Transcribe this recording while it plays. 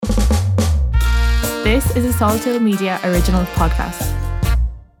This is a Solitaire Media original podcast.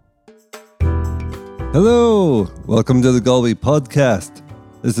 Hello, welcome to the Galway podcast.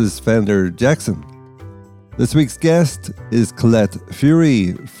 This is Fender Jackson. This week's guest is Collette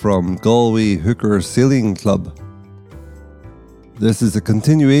Fury from Galway Hooker Sailing Club. This is a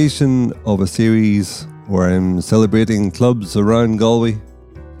continuation of a series where I'm celebrating clubs around Galway.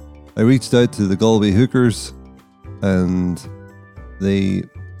 I reached out to the Galway Hookers and they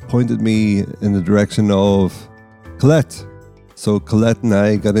pointed me in the direction of Collette. So Collette and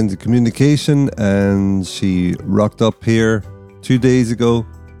I got into communication and she rocked up here 2 days ago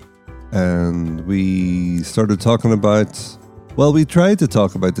and we started talking about, we tried to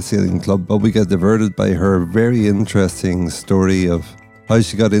talk about the sailing club, but we got diverted by her very interesting story of how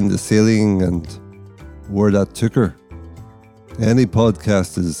she got into sailing and where that took her. Any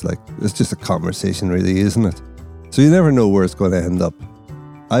podcast is it's just a conversation really, isn't it? So you never know where it's going to end up.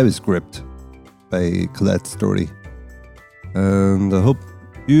 I was gripped by Colette's story and I hope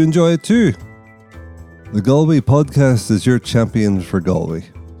you enjoy it too. The Galway podcast is your champion for Galway.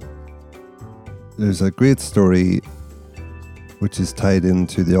 There's a great story which is tied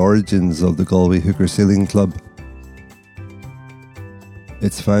into the origins of the Galway Hooker Sailing Club.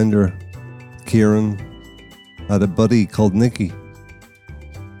 Its founder, Kieran, had a buddy called Nicky,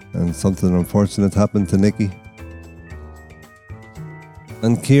 and something unfortunate happened to Nicky.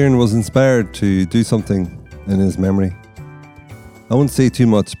 And Kieran was inspired to do something in his memory. I won't say too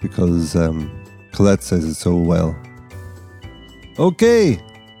much because Collette says it so well. Okay,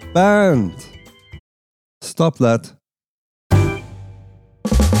 band. Stop that.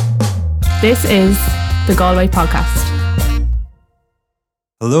 This is the Galway podcast.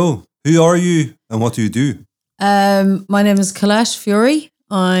 Hello, who are you and what do you do? My name is Collette Fury.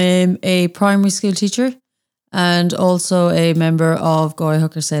 I'm a primary school teacher and also a member of Galway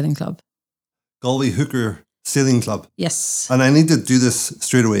Hooker Sailing Club. Galway Hooker Sailing Club. Yes. And I need to do this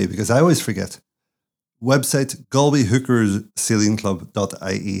straight away because I always forget. Website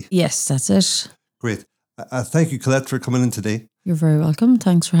galwayhookersailingclub.ie. Yes, that's it. Great. Thank you, Collette, for coming in today. You're very welcome.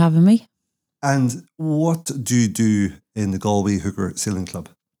 Thanks for having me. And what do you do in the Galway Hooker Sailing Club?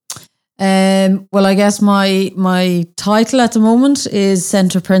 Well, I guess my title at the moment is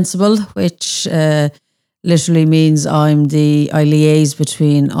Centre Principal, which literally means I liaise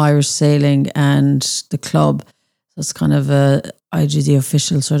between Irish sailing and the club. So it's kind of I do the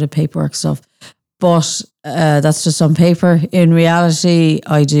official sort of paperwork stuff. But that's just on paper. In reality,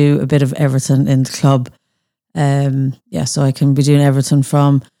 I do a bit of everything in the club. So I can be doing everything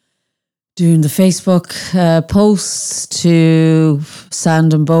from doing the Facebook posts to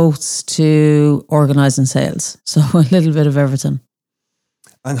sanding boats to organising sales. So a little bit of everything.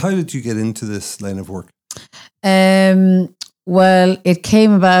 And how did you get into this line of work? Well, it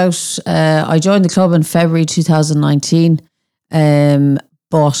came about, I joined the club in February 2019,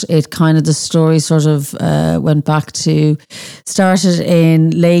 but it kind of, the story sort of went back to, started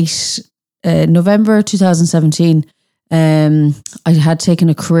in late November 2017. I had taken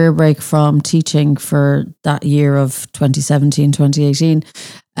a career break from teaching for that year of 2017, 2018,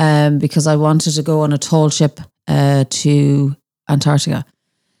 because I wanted to go on a tall ship to Antarctica.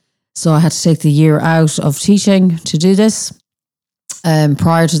 So I had to take the year out of teaching to do this.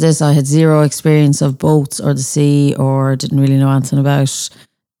 Prior to this, I had zero experience of boats or the sea, or didn't really know anything about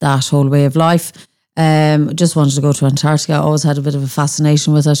that whole way of life. Just wanted to go to Antarctica. I always had a bit of a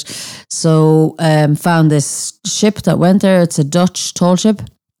fascination with it. So found this ship that went there. It's a Dutch tall ship.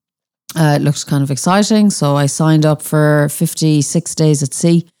 It looked kind of exciting. So I signed up for 56 days at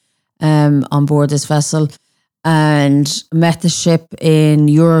sea on board this vessel and met the ship in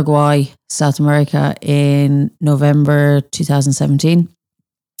Uruguay, South America in November 2017,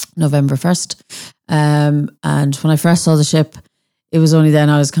 November 1st. And when I first saw the ship, it was only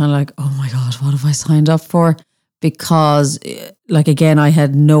then I was kind of like, oh my God, what have I signed up for? Because again, I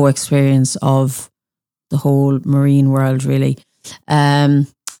had no experience of the whole marine world really.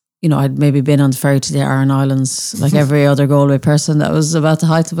 I'd maybe been on the ferry to the Aran Islands like every other Galway person that was about the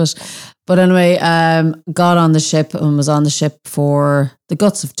height of it. But anyway, got on the ship and was on the ship for the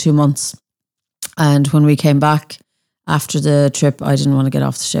guts of 2 months. And when we came back after the trip, I didn't want to get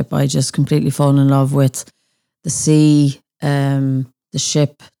off the ship. I just completely fallen in love with the sea, the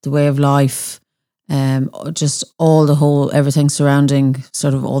ship, the way of life, just everything surrounding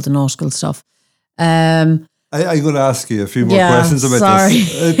sort of all the nautical stuff. I'm going to ask you a few more questions about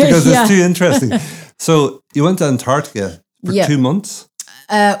this because it's too interesting. So you went to Antarctica for 2 months?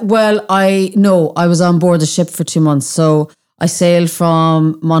 I was on board the ship for 2 months. So I sailed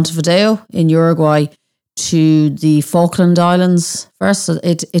from Montevideo in Uruguay to the Falkland Islands first. So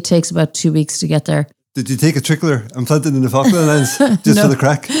it takes about 2 weeks to get there. Did you take a trickler and plant it in the Falkland Islands just for the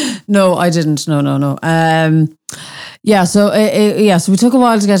crack? No, I didn't. No. So we took a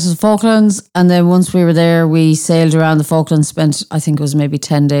while to get to the Falklands, and then once we were there, we sailed around the Falklands, spent, I think it was maybe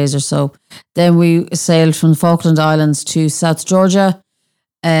 10 days or so. Then we sailed from the Falkland Islands to South Georgia,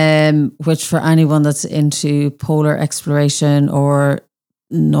 which for anyone that's into polar exploration or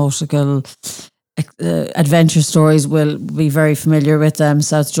nautical adventure stories will be very familiar with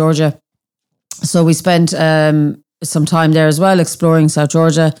South Georgia. So we spent some time there as well, exploring South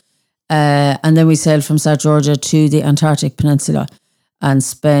Georgia. And then we sailed from South Georgia to the Antarctic Peninsula and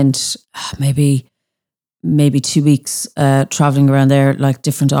spent maybe 2 weeks traveling around there, like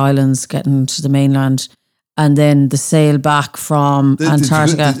different islands, getting to the mainland. And then the sail back from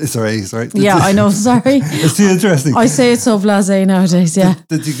Antarctica. Sorry. I know, sorry. It's too interesting. I say it so blasé nowadays, yeah.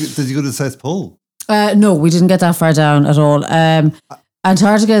 Did you go to the South Pole? No, we didn't get that far down at all.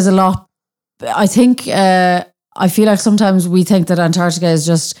 Antarctica is a lot. I think, I feel like sometimes we think that Antarctica is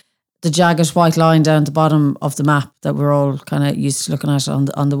just the jagged white line down the bottom of the map that we're all kind of used to looking at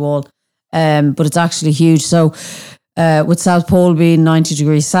on the wall. But it's actually huge. So with South Pole being 90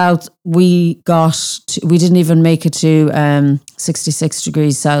 degrees south, we didn't even make it to 66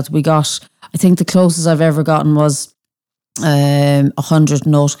 degrees south. We got, I think the closest I've ever gotten was 100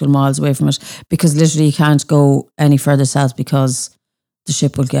 nautical miles away from it, because literally you can't go any further south because the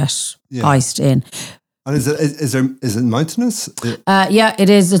ship will get iced in. And is it mountainous? Yeah, it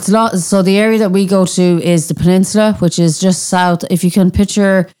is. It's a lot. So the area that we go to is the peninsula, which is just south. If you can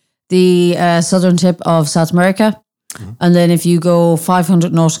picture the southern tip of South America, and then if you go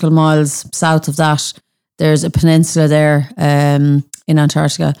 500 nautical miles south of that, there's a peninsula there in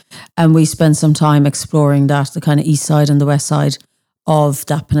Antarctica, and we spent some time exploring that, the kind of east side and the west side of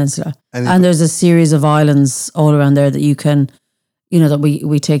that peninsula. And there's a series of islands all around there that you can, that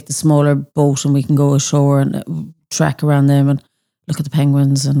we take the smaller boat and we can go ashore and trek around them and look at the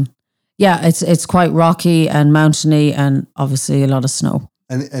penguins. And yeah, it's quite rocky and mountainy, and obviously a lot of snow.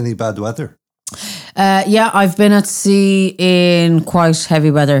 Any bad weather? Yeah, I've been at sea in quite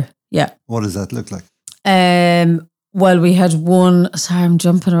heavy weather. Yeah. What does that look like? Well, we had one. Sorry, I'm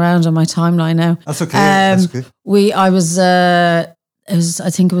jumping around on my timeline now. That's okay. That's okay. I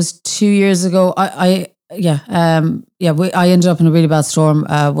think it was 2 years ago. I ended up in a really bad storm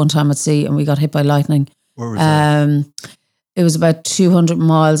one time at sea, and we got hit by lightning. Where was that? It was about 200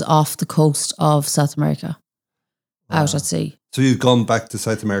 miles off the coast of South America, out at sea. So you've gone back to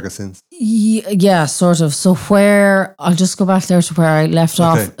South America since? Yeah, sort of. So I'll just go back there to where I left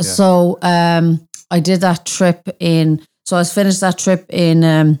off. Yeah. So I did that trip I finished that trip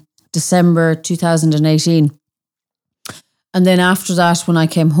in December 2018. And then after that, when I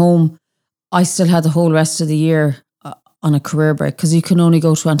came home, I still had the whole rest of the year on a career break, because you can only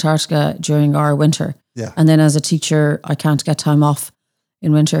go to Antarctica during our winter. Yeah. And then as a teacher, I can't get time off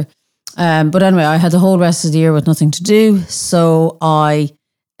in winter. But anyway, I had the whole rest of the year with nothing to do. So I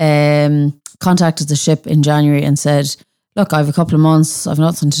contacted the ship in January and said, look, I have a couple of months, I've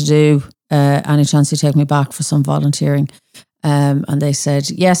nothing to do. Any chance you take me back for some volunteering? And they said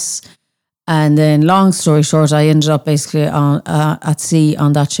yes. And then long story short, I ended up basically at sea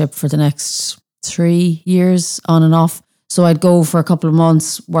on that ship for the next 3 years on and off. So I'd go for a couple of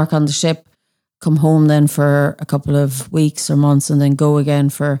months, work on the ship, come home then for a couple of weeks or months, and then go again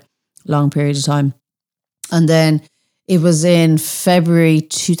for a long period of time. And then it was in February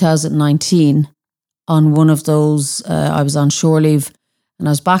 2019 on one of those, I was on shore leave and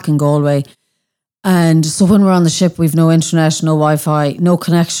I was back in Galway. And so when we're on the ship, we've no internet, no Wi-Fi, no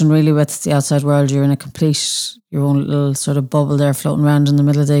connection really with the outside world. You're in your own little sort of bubble there floating around in the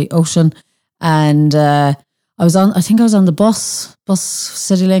middle of the ocean. And I think I was on the bus,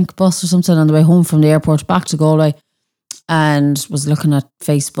 CityLink bus or something, on the way home from the airport back to Galway, and was looking at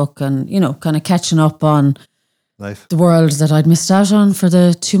Facebook and, kind of catching up on life, the world that I'd missed out on for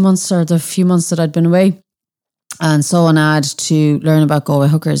the 2 months or the few months that I'd been away, and saw an ad to learn about Galway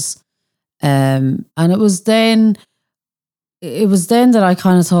hookers. And it was then that I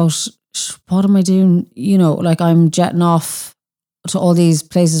kind of thought, what am I doing? I'm jetting off to all these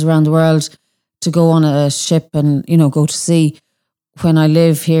places around the world to go on a ship and, go to sea, when I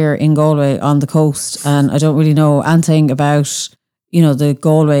live here in Galway on the coast, and I don't really know anything about, the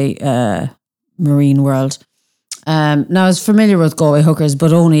Galway marine world. Now I was familiar with Galway hookers,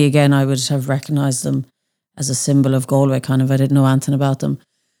 but only, again, I would have recognised them as a symbol of Galway, kind of. I didn't know anything about them.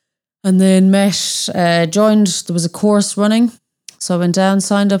 And then joined, there was a course running. So I went down,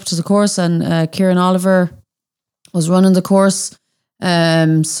 signed up to the course, and Kieran Oliver was running the course.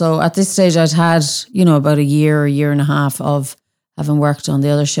 So at this stage I'd had, about a year and a half of having worked on the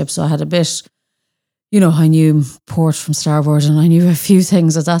other ship. So I had a bit, I knew port from starboard and I knew a few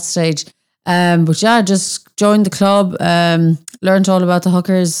things at that stage. But yeah, just joined the club, learned all about the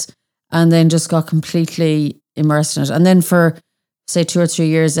hookers, and then just got completely immersed in it. And then for, say, 2 or 3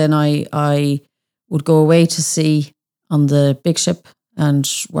 years, then I would go away to sea on the big ship and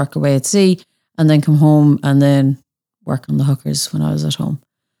work away at sea, and then come home and then work on the hookers when I was at home.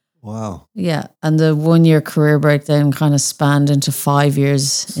 Wow. Yeah. And the 1 year career break then kind of spanned into 5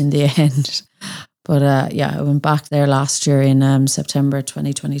 years in the end. But yeah, I went back there last year in September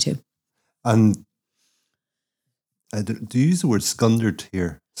 2022. And do you use the word scundered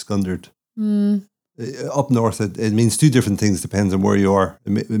here? Scundered. Up north, it means two different things, depends on where you are.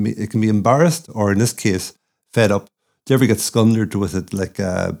 It can be embarrassed, or in this case, fed up. Do you ever get scundered with it, like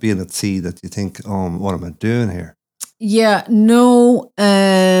being at sea, that you think, oh, what am I doing here? Yeah, no.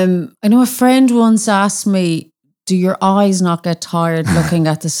 I know a friend once asked me, do your eyes not get tired looking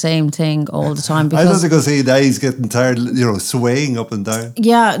at the same thing all the time? Because I was going to say, eyes getting tired, swaying up and down.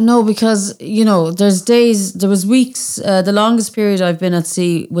 Yeah, no, because, there's days, there was weeks, the longest period I've been at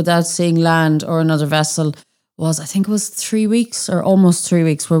sea without seeing land or another vessel was, I think it was 3 weeks or almost 3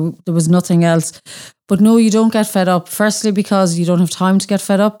 weeks, where there was nothing else. But no, you don't get fed up. Firstly, because you don't have time to get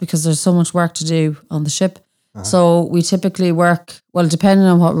fed up because there's so much work to do on the ship. Uh-huh. So we typically work, well, depending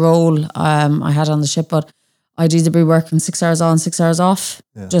on what role I had on the ship, but I'd either be working 6 hours on, 6 hours off,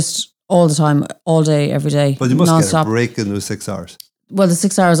 just all the time, all day, every day. But you must non-stop. Get a break in those 6 hours. Well, the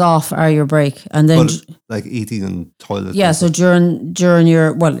 6 hours off are your break, and then like eating and toilet. Yeah, so during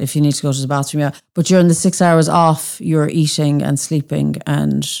your, well, if you need to go to the bathroom, yeah, but during the 6 hours off, you're eating and sleeping,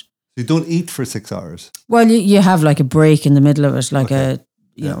 and you don't eat for 6 hours. Well, you have like a break in the middle of it, like a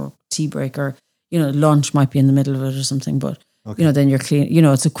tea break, or lunch might be in the middle of it or something, but. Okay. Then you're clean.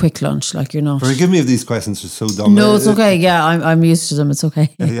 It's a quick lunch. Like you're not. Forgive me if these questions are so dumb. No, it's okay. Yeah, I'm used to them. It's okay.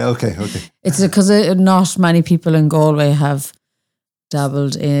 Yeah, okay. It's because not many people in Galway have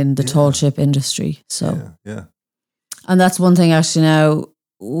dabbled in the tall ship industry. So yeah. And that's one thing actually now,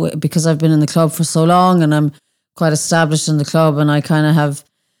 because I've been in the club for so long and I'm quite established in the club, and I kind of have,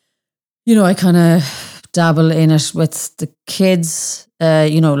 I kind of dabble in it with the kids.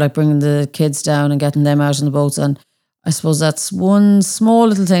 Like bringing the kids down and getting them out in the boats. And I suppose that's one small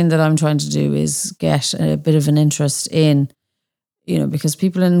little thing that I'm trying to do, is get a bit of an interest in, because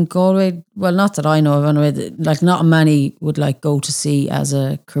people in Galway, well, not that I know of anyway, like not many would like go to sea as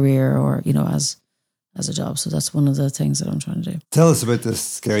a career or, as a job. So that's one of the things that I'm trying to do. Tell us about this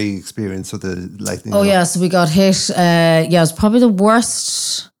scary experience with the lightning. Oh yeah, so we got hit. It was probably the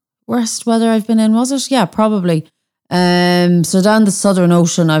worst weather I've been in, was it? Yeah, probably. So down the Southern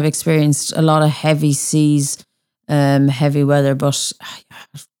Ocean, I've experienced a lot of heavy seas, heavy weather, but I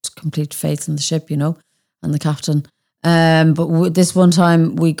have complete faith in the ship, and the captain. But this one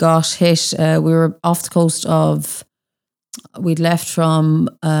time we got hit. We were off the coast of, we'd left from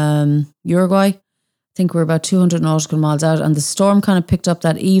Uruguay. I think we were about 200 nautical miles out, and the storm kind of picked up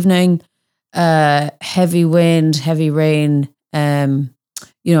that evening. Heavy wind, heavy rain, and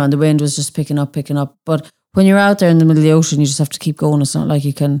the wind was just picking up. But when you're out there in the middle of the ocean, you just have to keep going. It's not like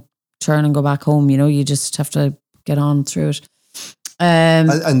you can turn and go back home, you just have to get on through it.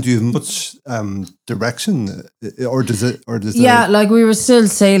 And do you have much direction, or does it? Yeah, like we were still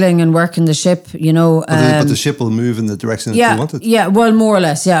sailing and working the ship, But the ship will move in the direction that you want it. Yeah, well, more or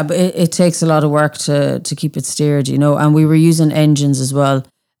less, yeah. But it takes a lot of work to keep it steered, And we were using engines as well,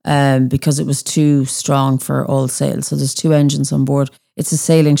 because it was too strong for all sail. So there's 2 engines on board. It's a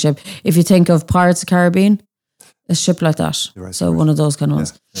sailing ship. If you think of Pirates of the Caribbean, a ship like that. Right, so one of those kind of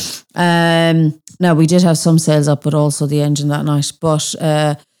ones. Yeah. Now we did have some sails up, but also the engine that night. But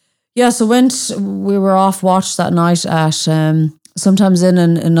so we were off watch that night at sometimes in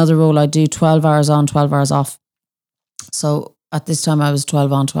another role I do 12 hours on, 12 hours off. So at this time I was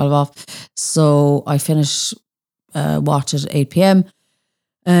 12 on, 12 off. So I finished watch at 8 p.m.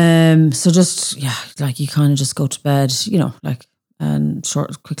 So just like you kind of just go to bed, and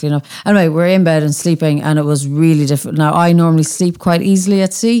quickly enough. Anyway, we're in bed and sleeping, and it was really difficult. Now, I normally sleep quite easily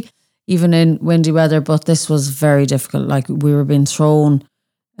at sea, even in windy weather, but this was very difficult. Like we were being thrown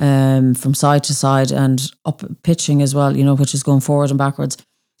from side to side and up pitching as well, which is going forward and backwards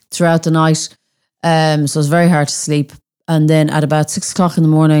throughout the night. So it was very hard to sleep. And then at about 6 o'clock in the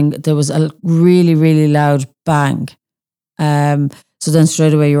morning, there was a really, really loud bang. So then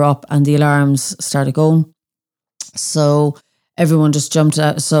straight away you're up and the alarms started going. So everyone just jumped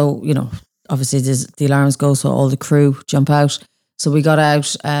out. So, obviously the alarms go, so all the crew jump out. So we got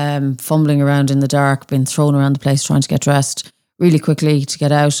out, fumbling around in the dark, being thrown around the place, trying to get dressed really quickly to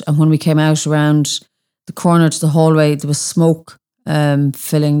get out. And when we came out around the corner to the hallway, there was smoke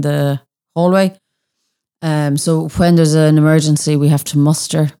filling the hallway. So when there's an emergency, we have to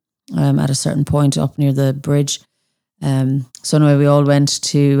muster at a certain point up near the bridge. So anyway, we all went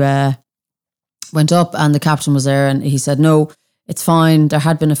up, and the captain was there, and he said, "No, it's fine. There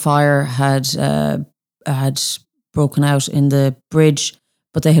had been a fire had broken out in the bridge,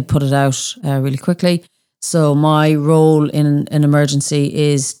 but they had put it out really quickly. So my role in an emergency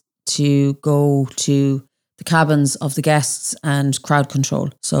is to go to the cabins of the guests and crowd control.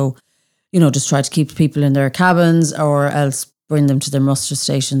 So, just try to keep people in their cabins, or else bring them to their muster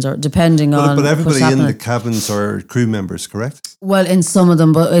stations, or depending on." But everybody in the cabins are crew members, correct? Well, in some of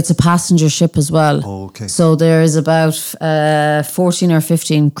them, but it's a passenger ship as well. Oh, okay. So there is about 14 or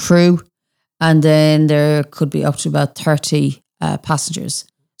 15 crew, and then there could be up to about 30 passengers.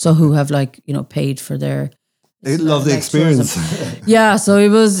 So who have paid for their. They love the experience. Yeah, so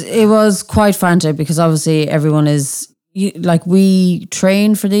it was quite frantic, because obviously everyone is. We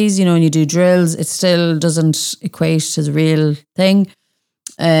train for these, and you do drills, it still doesn't equate to the real thing.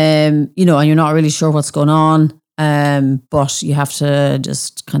 And you're not really sure what's going on. But you have to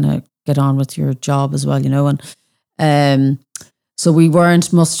just kind of get on with your job as well, and so we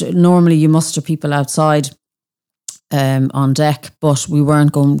weren't normally you muster people outside on deck, but we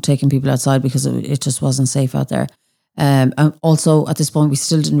weren't taking people outside because it just wasn't safe out there. And also at this point we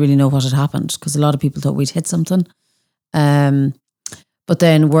still didn't really know what had happened, because a lot of people thought we'd hit something. But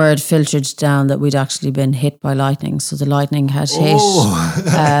then word filtered down that we'd actually been hit by lightning. So the lightning had hit,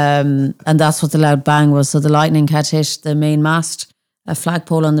 and that's what the loud bang was. So the lightning had hit the main mast. A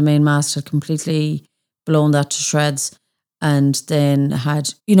flagpole on the main mast had completely blown that to shreds, and then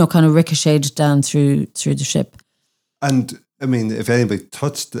had, kind of ricocheted down through the ship. And I mean, if anybody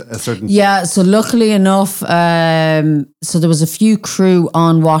touched a certain... Yeah, so luckily enough, so there was a few crew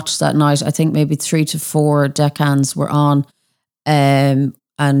on watch that night. I think maybe 3 to 4 deckhands were on, and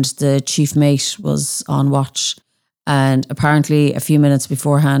the chief mate was on watch. And apparently a few minutes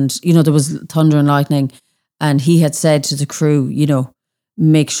beforehand, there was thunder and lightning, and he had said to the crew,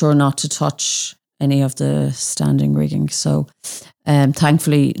 make sure not to touch any of the standing rigging. So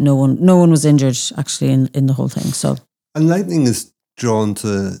thankfully no one was injured actually in the whole thing. So... And lightning is drawn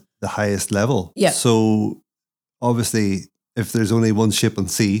to the highest level. Yeah. So obviously, if there's only one ship on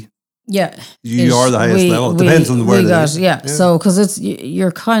sea, yeah, you are the highest level. Depends on where it is. Yeah. So because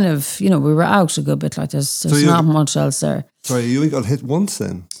you're kind of, we were out a good bit. Like there's not much else there. Sorry, you only got hit once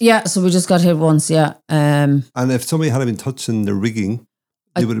then? Yeah. So we just got hit once. Yeah. And if somebody had been touching the rigging,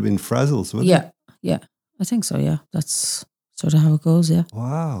 they would have been frazzled. Wouldn't they? Yeah. I think so. Yeah. That's sort of how it goes. Yeah.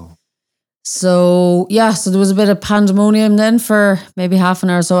 Wow. So there was a bit of pandemonium then for maybe half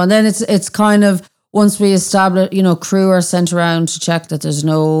an hour or so, and then it's kind of, once we establish, crew are sent around to check that there's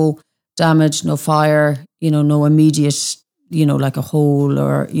no damage, no fire, no immediate, like a hole,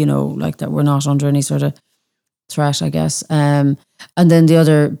 or like that we're not under any sort of threat, I guess. And then the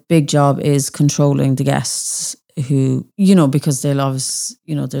other big job is controlling the guests, who because they'll obviously,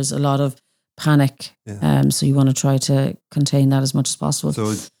 there's a lot of panic. Yeah. So you want to try to contain that as much as possible.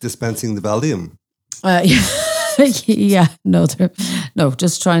 So dispensing the Valium. Yeah, no,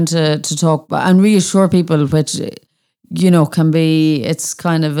 just trying to talk and reassure people, which can be, it's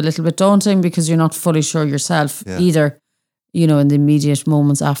kind of a little bit daunting, because you're not fully sure yourself either. In the immediate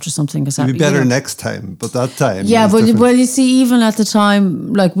moments after something has happened. It'd be better next time, but that time. Yeah, but well, you see, even at the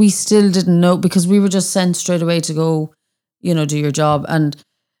time, like we still didn't know, because we were just sent straight away to go, do your job. And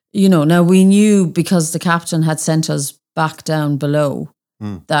now we knew, because the captain had sent us back down below,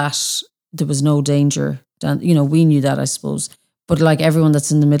 that there was no danger. We knew that, I suppose. But like everyone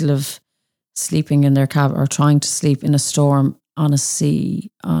that's in the middle of sleeping in their cab, or trying to sleep in a storm on a sea,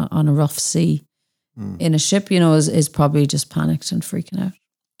 on a rough sea, in a ship, is probably just panicked and freaking out.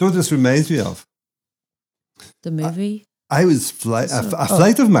 Don't this reminds me of? The movie? I was a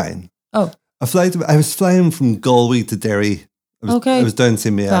flight of mine. Oh. I was flying from Galway to Derry. I was down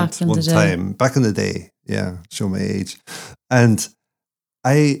seeing my aunt one time, back in the day. Yeah, show my age. And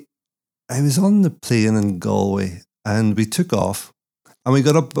I was on the plane in Galway, and we took off, and we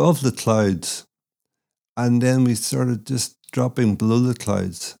got up above the clouds, and then we started just dropping below the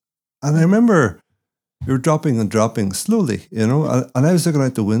clouds. And I remember we were dropping and dropping slowly, and I was looking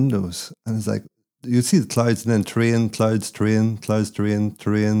out the windows, and it's like, you'd see the clouds, and then terrain, clouds, terrain, clouds, terrain,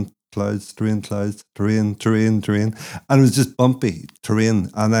 terrain, clouds, terrain, clouds, terrain, terrain, terrain. And it was just bumpy terrain.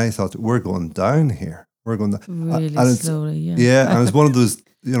 And I thought, we're going down here. We're going down. Really slowly, yeah. Yeah, and it's one of those,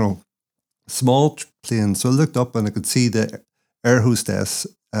 small planes. So I looked up, and I could see the air hostess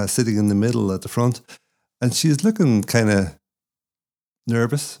sitting in the middle at the front. And she was looking kind of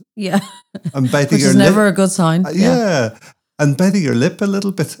nervous. Yeah. And biting Which her is lip. never a good sign. Yeah. And biting her lip a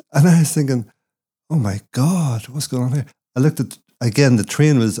little bit. And I was thinking, oh my God, what's going on here? I looked at, again, the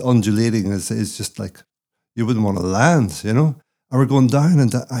train was undulating. It's just like, you wouldn't want to land, you know? And we're going down,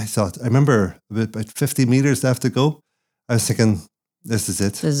 and I remember about 50 meters left to go. I was thinking, this is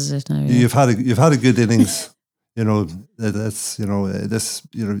it. This is it now. Yeah. You've had a good innings. You know, that's,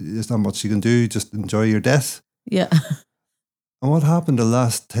 there's not much you can do. Just enjoy your death. Yeah. And what happened the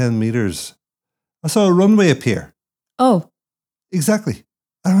last 10 meters? I saw a runway appear. Oh. Exactly.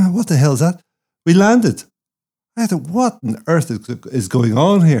 I don't know, what the hell is that? We landed. I thought, what on earth is going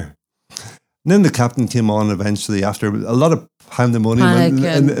on here? And then the captain came on eventually after a lot of pandemonium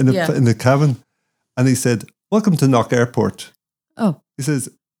in the cabin. And he said, welcome to Knock Airport. Oh. He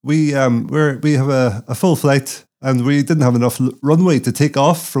says, we have a full flight and we didn't have enough runway to take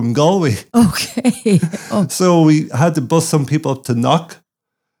off from Galway. Okay. Oh. So we had to bus some people up to Knock.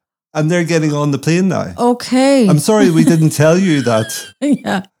 And they're getting on the plane now. Okay. I'm sorry we didn't tell you that.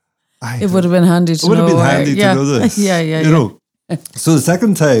 Yeah. It would have been handy to know. It would have been handy to know this. Yeah. You know. So the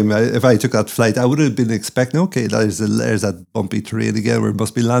second time, if I took that flight, I would have been expecting, okay, there's that bumpy terrain again where we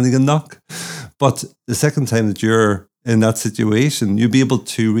must be landing in Knock. But the second time that you're in that situation, you'll be able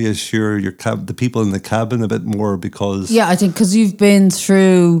to reassure the people in the cabin a bit more because... Yeah, I think because you've been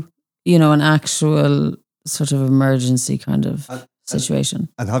through, an actual sort of emergency kind of... situation.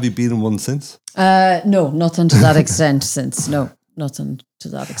 And have you been in one since? No, nothing to that extent since. No, nothing to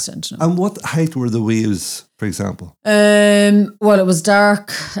that extent. No. And what height were the waves, for example? Well, it was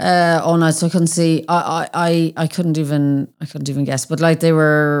dark all night, so I couldn't see. I couldn't even guess. But like they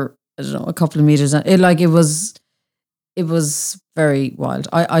were, I don't know, a couple of meters. It was very wild.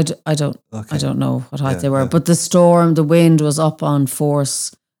 I don't know what height they were. Yeah. But the wind was up on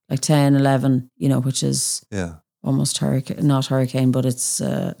force like 10, 11. Which is almost hurricane, not hurricane, but it's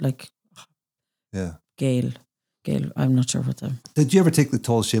gale. I'm not sure what the... Did you ever take the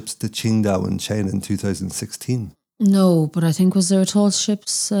tall ships to Qingdao in China in 2016? No, but I think was there a tall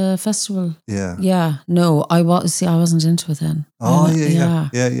ships festival? Yeah. Yeah. No, I wasn't into it then. Oh,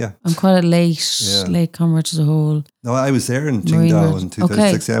 yeah. I'm quite a late comer to the whole... No, I was there in Qingdao in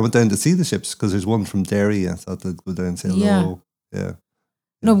 2016. Okay. I went down to see the ships because there's one from Derry. I thought I'd go down and say hello. Yeah.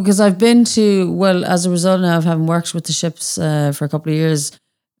 No, because I've been to, as a result now of having worked with the ships for a couple of years,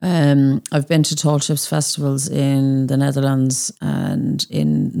 I've been to tall ships festivals in the Netherlands and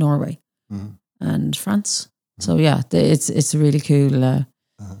in Norway and France. So yeah, it's really cool.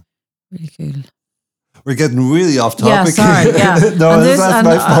 Really cool. We're getting really off topic. Yeah, sorry. Yeah. No, that's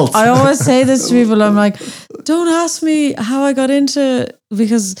my fault. I always say this to people. I'm like, don't ask me how I got into,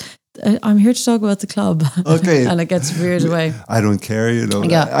 because I'm here to talk about the club. Okay. And it gets veered away. I don't care,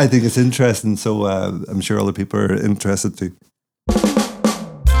 Yeah. I think it's interesting, so I'm sure other people are interested too.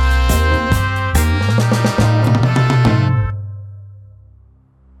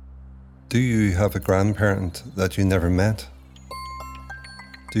 Do you have a grandparent that you never met?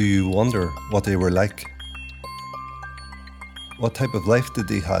 Do you wonder what they were like? What type of life did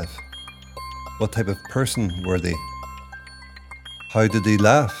they have? What type of person were they? How did they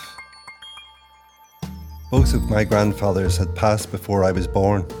laugh? Both of my grandfathers had passed before I was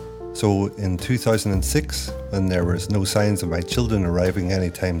born, so in 2006, when there was no signs of my children arriving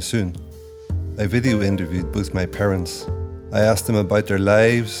anytime soon, I video interviewed both my parents. I asked them about their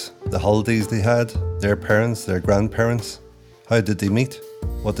lives, the holidays they had, their parents, their grandparents. How did they meet?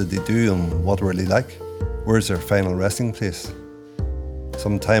 What did they do and what were they like? Where's their final resting place?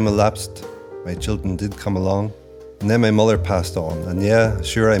 Some time elapsed, my children did come along, and then my mother passed on, and yeah,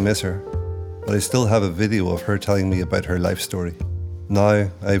 sure I miss her. But I still have a video of her telling me about her life story. Now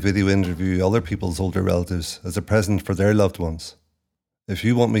I video interview other people's older relatives as a present for their loved ones. If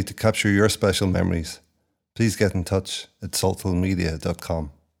you want me to capture your special memories, please get in touch at saltfulmedia.com.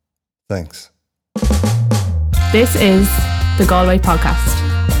 Thanks. This is the Galway Podcast.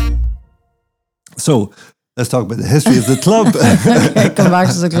 So let's talk about the history of the club. Okay, come back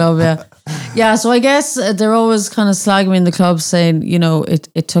to the club, yeah. Yeah, so I guess they're always kind of slagging me in the club saying,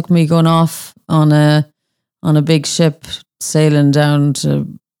 it took me going off on a big ship sailing down to,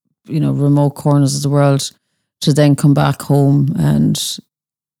 remote corners of the world to then come back home and,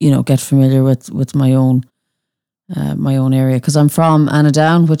 get familiar with my own area. Because I'm from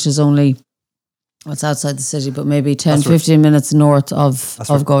Annadown, which is only, it's outside the city, but maybe 15 minutes north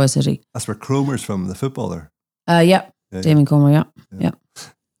of Galway City. That's where Cromer's from, the footballer. Yeah. Damien Comer, yeah.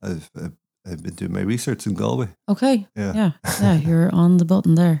 I've been doing my research in Galway. Okay. Yeah, you're on the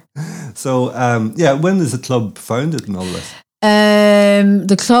button there. So, when was the club founded and all this?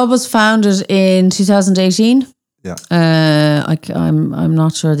 The club was founded in 2018. Yeah. I'm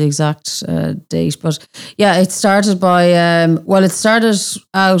not sure the exact date, but yeah, it started by it started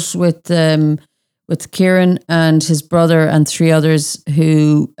out with with Kieran and his brother and 3 others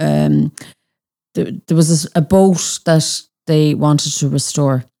who there was a boat that they wanted to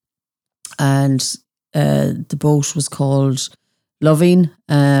restore, and the boat was called Loving,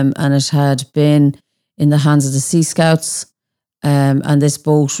 and it had been in the hands of the Sea Scouts, and this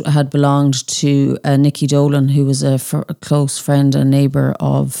boat had belonged to Nicky Dolan, who was a close friend and neighbour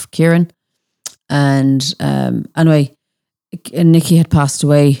of Kieran. And anyway, Nicky had passed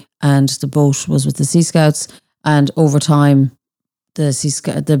away, and the boat was with the Sea Scouts, and over time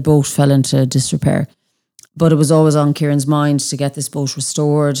the boat fell into disrepair. But it was always on Kieran's mind to get this boat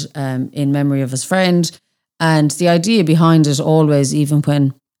restored in memory of his friend. And the idea behind it always, even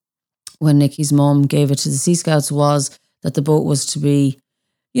when Nicky's mum gave it to the Sea Scouts, was that the boat was to be,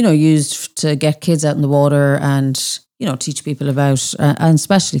 used to get kids out in the water and, teach people about, and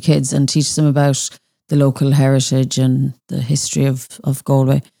especially kids, and teach them about the local heritage and the history of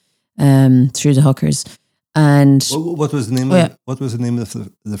Galway through the hookers. And what was the name? What was the name of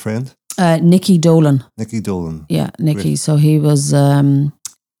the friend? Nicky Dolan. Nicky Dolan. Yeah, Nicky. Great. So he was.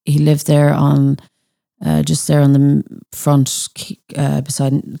 He lived there on, just there on the front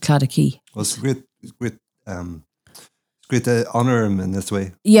beside Claddagh. Well, it's great. Great to honour him in this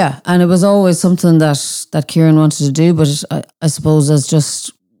way. Yeah, and it was always something that Kieran wanted to do, but I suppose as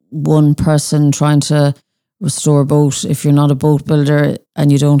just one person trying to restore a boat, if you're not a boat builder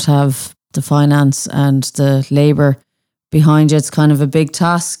and you don't have the finance and the labour behind you, it's kind of a big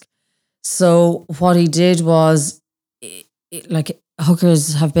task. So what he did was,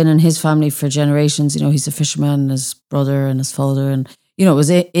 hookers have been in his family for generations. He's a fisherman, his brother and his father, and it was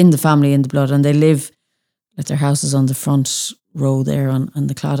in the family, in the blood, and they live at their houses on the front row there on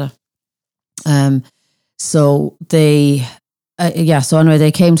the Claddagh. So they, so anyway,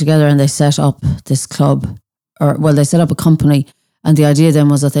 they came together and they set up this club, they set up a company, and the idea then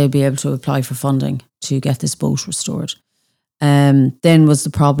was that they'd be able to apply for funding to get this boat restored. Then was the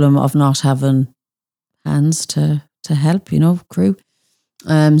problem of not having hands to help, crew.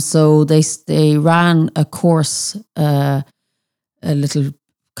 So they ran a course, a little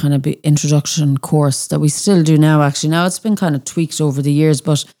kind of introduction course that we still do now, actually. Now it's been kind of tweaked over the years,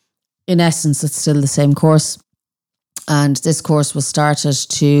 but in essence it's still the same course. And this course was started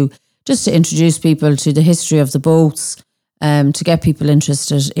to introduce people to the history of the boats, to get people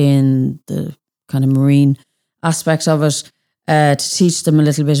interested in the kind of marine aspect of it, to teach them a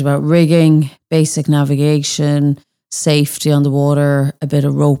little bit about rigging, basic navigation, safety on the water, a bit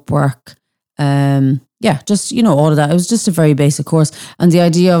of rope work. All of that. It was just a very basic course. And the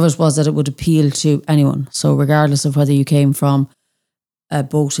idea of it was that it would appeal to anyone. So regardless of whether you came from a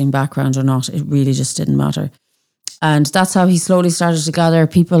boating background or not, it really just didn't matter. And that's how he slowly started to gather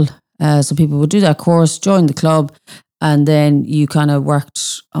people. So people would do that course, join the club, and then you kind of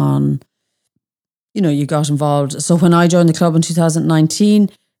worked on, you got involved. So when I joined the club in 2019,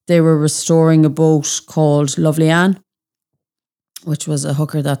 they were restoring a boat called Lovely Anne, which was a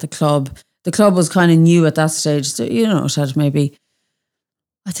hooker that the club was kind of new at that stage. So, it had maybe,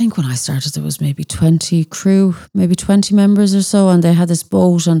 I think when I started, there was maybe 20 crew, maybe 20 members or so, and they had this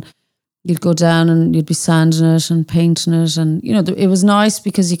boat, and you'd go down and you'd be sanding it and painting it. And, it was nice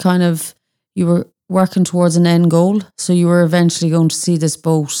because you were working towards an end goal. So you were eventually going to see this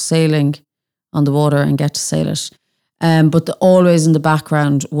boat sailing on the water and get to sail it. But always in the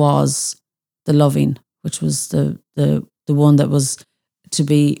background was the Loving, which was the one that was to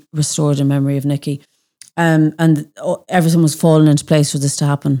be restored in memory of Nicky. And everything was falling into place for this to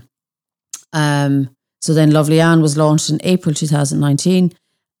happen. So then Lovely Anne was launched in April 2019.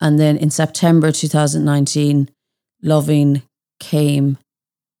 And then in September 2019, Loving came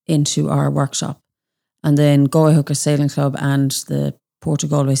into our workshop. And then Galway Hooker Sailing Club and the Port of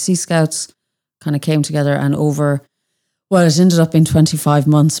Galway Sea Scouts kind of came together, and it ended up being 25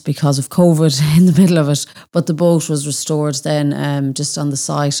 months because of COVID in the middle of it. But the boat was restored then just on the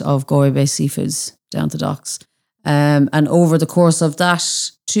site of Galway Bay Seafoods down the docks. And over the course of that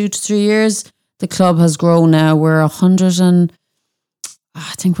 2 to 3 years, the club has grown now. We're 100 and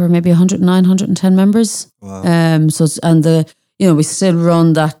I think we're maybe 109, 110 members. Wow. We still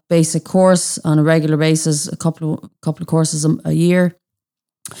run that basic course on a regular basis, a couple of courses a year,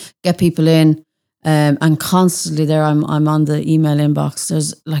 get people in. And constantly there, I'm on the email inbox.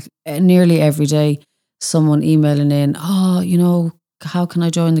 There's like nearly every day someone emailing in, how can I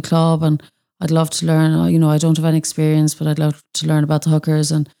join the club? And I'd love to learn, I don't have any experience, but I'd love to learn about the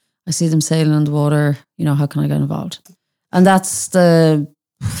hookers, and I see them sailing on the water, how can I get involved? And that's the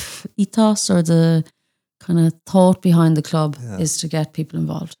ethos or the kind of thought behind the club, is to get people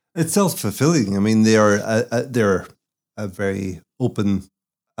involved. It's self-fulfilling. I mean, they're a very open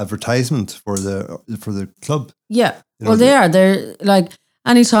advertisement for the club. Yeah. You know, Well, they are. They're like,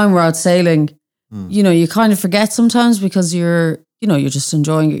 anytime we're out sailing, you know, you kind of forget sometimes because you're just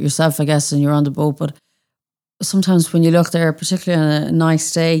enjoying it yourself, I guess, and you're on the boat. But sometimes when you look there, particularly on a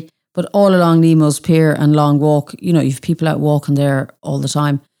nice day, but all along Nemo's Pier and Long Walk, you know, you've people out walking there all the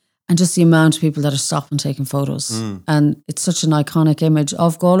time. And just the amount of people that are stopping taking photos. And it's such an iconic image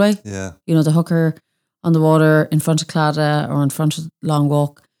of Galway. Yeah. You know, the hooker on the water in front of Collette or in front of Long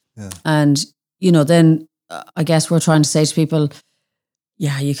Walk. Yeah. And, you know, then I guess we're trying to say to people,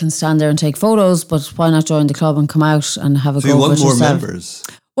 yeah, you can stand there and take photos, but why not join the club and come out and have a So go you want with more yourself? members?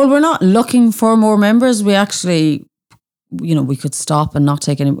 Well, we're not looking for more members. We actually, you know, we could stop and not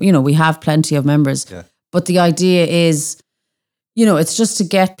take any, you know, we have plenty of members. Yeah. But the idea is, you know, it's just to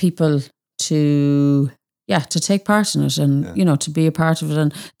get people to take part in it and, you know, to be a part of it,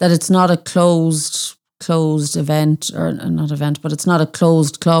 and that it's not a closed event or not event, but it's not a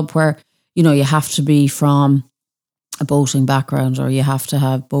closed club where, you know, you have to be from a boating background or you have to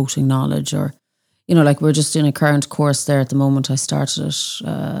have boating knowledge or, you know, like we're just doing a current course there at the moment. I started it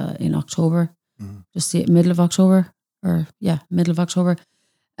in October, just the middle of October. I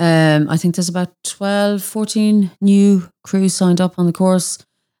think there's about 12, 14 new crews signed up on the course.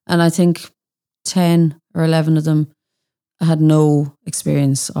 And I think 10 or 11 of them had no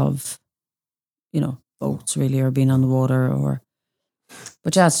experience of, you know, boats really or being on the water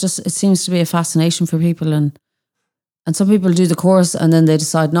but yeah, it seems to be a fascination for people and some people do the course and then they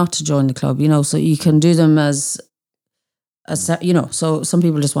decide not to join the club, you know, so you can do them as you know, so some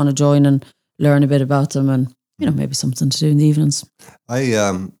people just want to join and learn a bit about them and, you know, maybe something to do in the evenings.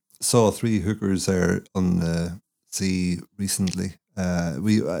 I saw 3 hookers there on the sea recently.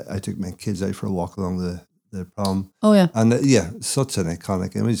 I took my kids out for a walk along the prom. Oh yeah, and such an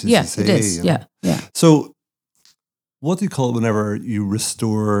iconic image. As yeah, you say, it is. You know. Yeah. So, what do you call it whenever you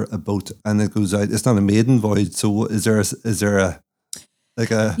restore a boat and it goes out? It's not a maiden voyage. So, is there a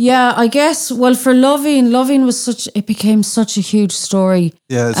Yeah, I guess. Well, for Loving it became such a huge story.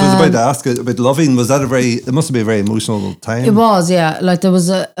 Yeah, so I was about to ask about Loving. Was that it must have been a very emotional time. It was, yeah. Like there was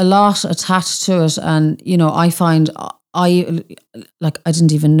a lot attached to it, and you know, I find I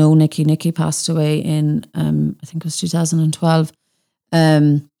didn't even know Nikki. Nikki passed away in I think it was 2012.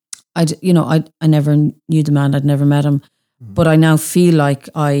 I never knew the man. I'd never met him, but I now feel like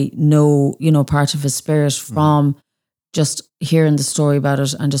I know, you know, part of his spirit from just hearing the story about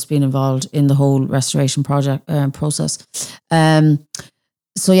it and just being involved in the whole restoration project process.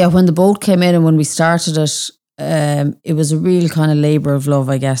 So yeah, when the boat came in and when we started it, it was a real kind of labour of love,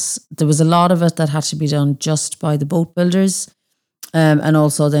 I guess. There was a lot of it that had to be done just by the boat builders, and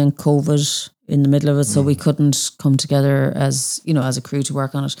also then COVID in the middle of it, so we couldn't come together as, you know, as a crew to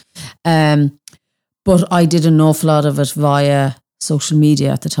work on it. But I did an awful lot of it via social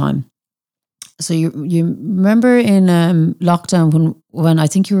media at the time. So you remember in lockdown when I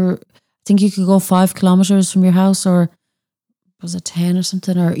think you could go 5 kilometers from your house, or was it 10 or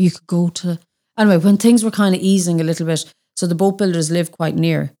something, or you could go to, anyway, when things were kind of easing a little bit. So the boat builders lived quite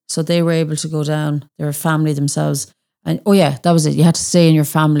near, so they were able to go down. They're a family themselves, and oh yeah, that was it. You had to stay in your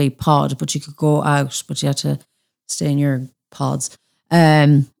family pod, but you could go out, but you had to stay in your pods.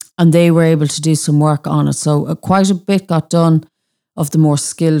 And they were able to do some work on it. So quite a bit got done of the more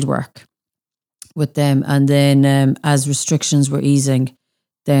skilled work with them, and then as restrictions were easing,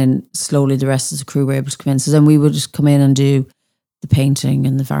 then slowly the rest of the crew were able to come in. So then we would just come in and do the painting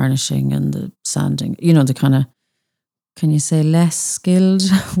and the varnishing and the sanding, you know, the kind of, can you say, less skilled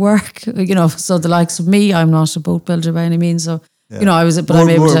work, you know. So the likes of me, I'm not a boat builder by any means, so you know, I'm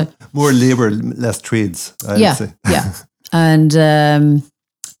able to more labour, less trades, I would say. Yeah. And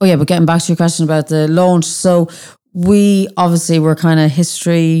but getting back to your question about the launch, so we obviously were kind of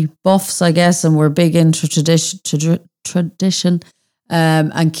history buffs, I guess, and we're big into tradition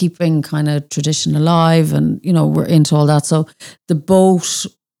and keeping kind of tradition alive, and you know, we're into all that. So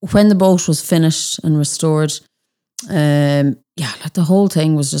when the boat was finished and restored, like the whole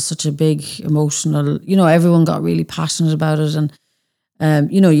thing was just such a big emotional, you know, everyone got really passionate about it,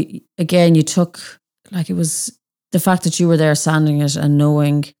 and you know, you took, like, it was the fact that you were there sanding it and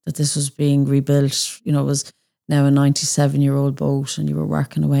knowing that this was being rebuilt, you know, it was now a 97-year-old boat and you were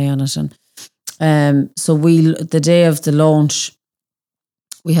working away on it. And so the day of the launch,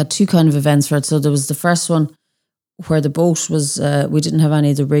 we had 2 kind of events for it. So there was the first one where the boat was, we didn't have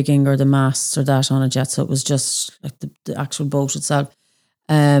any of the rigging or the masts or that on it yet. So it was just like the actual boat itself.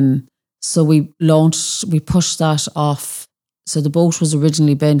 So we pushed that off. So the boat was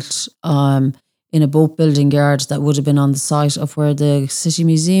originally built in a boat building yard that would have been on the site of where the City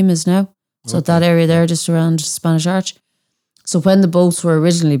Museum is now. So that area there, just around Spanish Arch. So when the boats were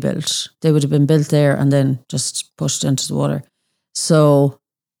originally built, they would have been built there and then just pushed into the water. So,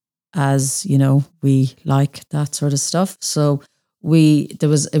 as you know, we like that sort of stuff. So I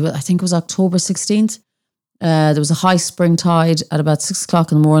think it was October 16th. There was a high spring tide at about 6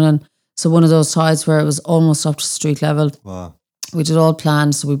 o'clock in the morning. So one of those tides where it was almost up to street level. Wow. We did all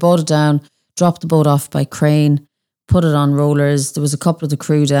planned. So we brought it down, dropped the boat off by crane, put it on rollers. There was a couple of the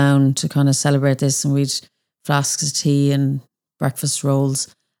crew down to kind of celebrate this, and we'd flasks of tea and breakfast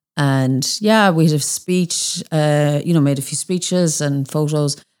rolls. And we had a speech, made a few speeches and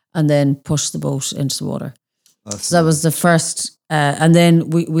photos, and then pushed the boat into the water. So that was the first. And then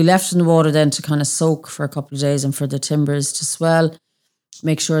we left in the water then to kind of soak for a couple of days and for the timbers to swell,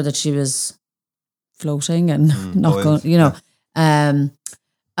 make sure that she was floating and not going,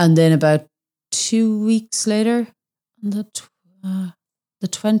 And then about 2 weeks later, the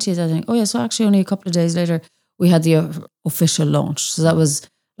 20th, I think. Oh yeah, so actually only a couple of days later, we had the official launch. So that was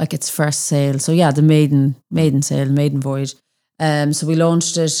like its first sail. So yeah, the maiden sail, maiden voyage. So we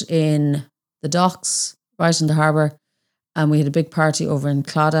launched it in the docks, right in the harbour, and we had a big party over in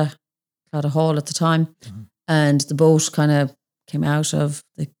Claddagh Hall at the time. Mm-hmm. And the boat kind of came out of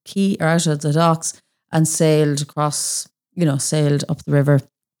the quay or out of the docks and sailed across, sailed up the river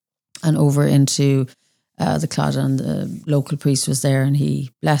and over into the Claddagh, and the local priest was there and he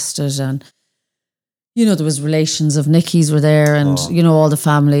blessed it. And there was relations of Nicky's were there, and all the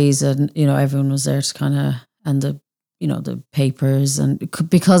families, and everyone was there to kind of, and the papers, and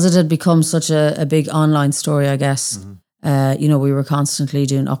because it had become such a big online story, I guess. Mm-hmm. We were constantly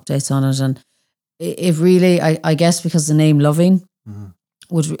doing updates on it, and it really, I guess, because the name Loving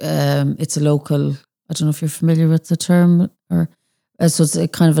would it's a local. I don't know if you're familiar with the term, or so it's a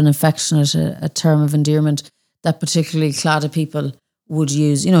kind of an affectionate, a term of endearment that particularly Claddagh people would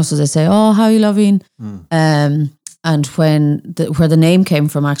use. So they say, "Oh, how are you loving?" And where the name came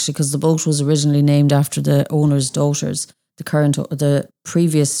from, actually, because the boat was originally named after the owner's daughters, the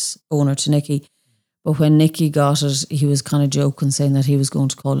previous owner to Nicky. But when Nicky got it, he was kind of joking, saying that he was going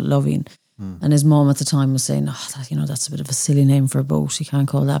to call it Loving. And his mom at the time was saying, that's a bit of a silly name for a boat. You can't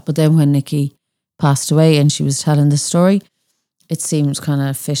call that. But then when Nicky passed away and she was telling this story, it seemed kind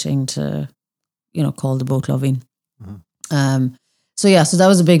of fitting to, call the boat Loving. So that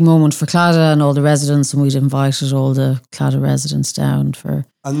was a big moment for Claddagh and all the residents, and we'd invited all the Claddagh residents down for.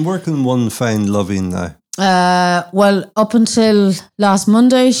 And where can one find Loving now? Well, up until last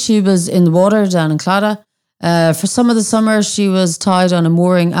Monday, she was in the water down in Claddagh. For some of the summer, she was tied on a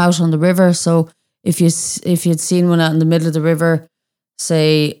mooring out on the river. So if you'd seen one out in the middle of the river,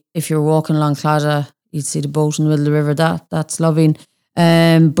 say if you're walking along Claddagh, you'd see the boat in the middle of the river. That's Loving.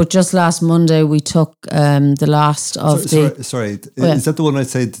 But just last Monday, we took the last of Sorry, is that the one I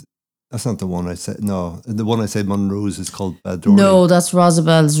said? That's not the one I said. No, the one I said Monroe's is called Baddory. No, that's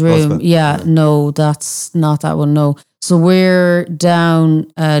Rosabel's room. Rosabel. Yeah, no, that's not that one. No. So we're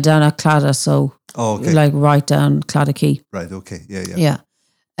down at Claddagh. So like right down Claddagh Quay. Right. Okay. Yeah.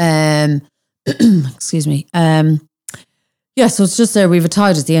 Excuse me. So it's just there. We've a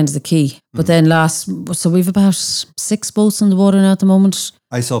tide at the end of the quay, but then so we've about 6 boats in the water now at the moment.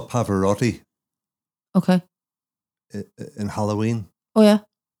 I saw Pavarotti. Okay. In Halloween. Oh yeah,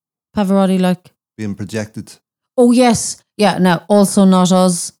 Pavarotti like being projected. Oh yes, yeah. Now also not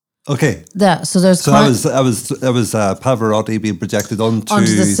us. Okay. Yeah. So there's. So that was Pavarotti being projected onto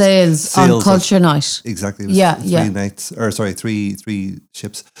the sails on Culture Night. Exactly. Yeah. 3 nights, or sorry, three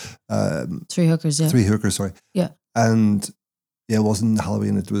ships. 3 hookers. Yeah. 3 hookers. Sorry. Yeah. And. Yeah, it wasn't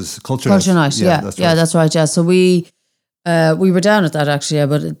Halloween. It was Culture Night. Yeah, that's right. Yeah, so we were down at that actually. Yeah,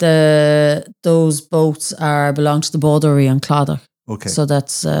 but those boats belong to the Baddory on Claddagh. Okay, so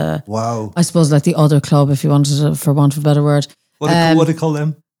that's wow. I suppose like the other club, if you wanted to, for want of a better word. What do you call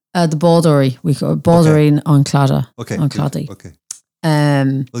them? The Baddory. We call Baddory on Claddagh. Okay, on Claddagh. Okay.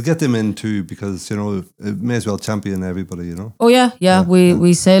 We'll get them in too, because it may as well champion everybody. Oh yeah.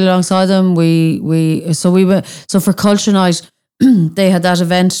 We sail alongside them. So for Culture Night. They had that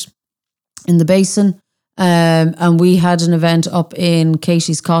event in the basin, and we had an event up in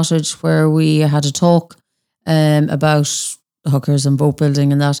Katie's cottage where we had a talk about hookers and boat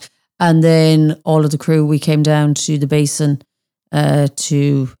building and that. And then all of the crew, we came down to the basin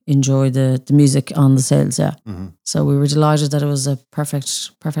to enjoy the music on the sails. Yeah, so we were delighted that it was a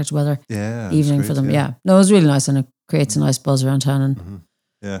perfect weather evening for them. Yeah, no, it was really nice, and it creates a nice buzz around town. And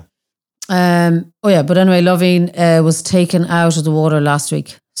yeah. But anyway, Loving was taken out of the water last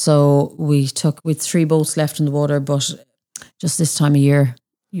week. So with 3 boats left in the water, but just this time of year,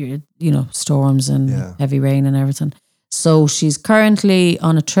 storms and heavy rain and everything. So she's currently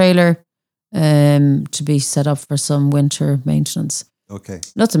on a trailer to be set up for some winter maintenance. Okay.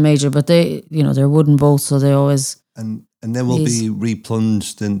 Nothing major, but they're wooden boats, so they always and then will be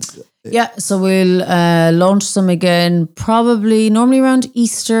replunged and. Yeah, so we'll launch them again, normally around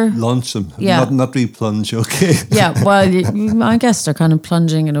Easter. Launch them, yeah. not replunge, okay. Yeah, well, I guess they're kind of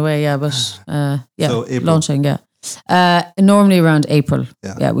plunging in a way, yeah, but so launching, yeah. Normally around April,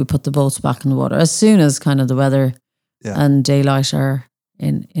 yeah, we put the boats back in the water as soon as kind of the weather and daylight are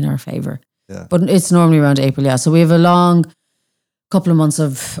in our favour. Yeah. But it's normally around April, yeah. So we have a long couple of months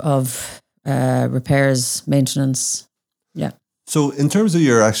of repairs, maintenance, yeah. So in terms of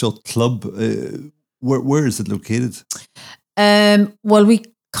your actual club, where is it located? Well, we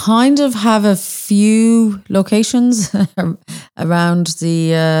kind of have a few locations around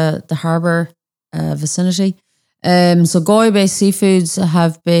the harbour vicinity. So Galway-based seafoods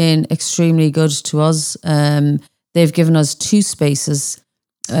have been extremely good to us. They've given us 2 spaces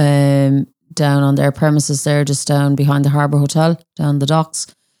down on their premises there, just down behind the Harbour Hotel, down the docks.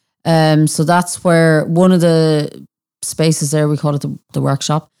 So that's where one of the spaces there, we call it the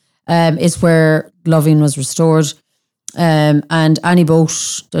workshop, is where Loving was restored. And any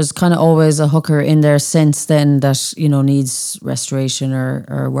boat, there's kind of always a hooker in there since then that, needs restoration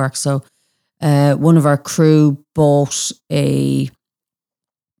or work. So one of our crew bought anyway,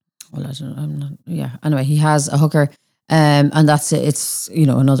 he has a hooker, and that's it. It's,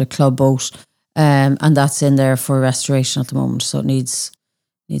 another club boat, and that's in there for restoration at the moment. So it needs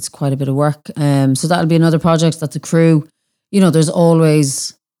quite a bit of work. So that'll be another project that the crew, there's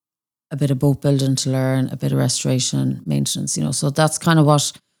always a bit of boat building to learn, a bit of restoration, maintenance, so that's kind of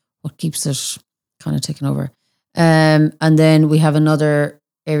what keeps it kind of ticking over. And then we have another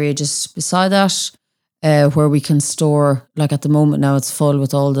area just beside that where we can store, like at the moment now it's full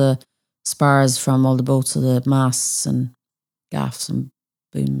with all the spars from all the boats, so the masts and gaffs and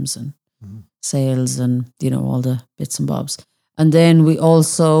booms and sails and, all the bits and bobs. And then we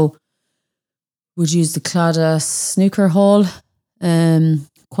also would use the Claddagh snooker hall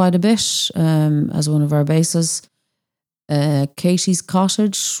quite a bit as one of our bases. Katie's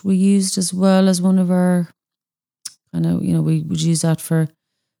cottage we used as well as one of our we would use that for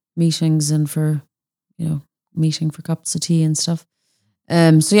meetings and for, meeting for cups of tea and stuff.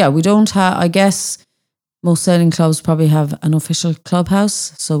 So yeah, we don't have, I guess most sailing clubs probably have an official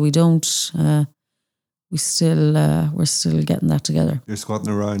clubhouse, so we don't, we're still getting that together. You're squatting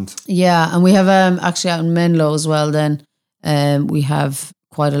around. Yeah, and we have actually out in Menlo as well then, we have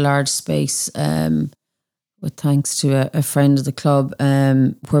quite a large space with thanks to a friend of the club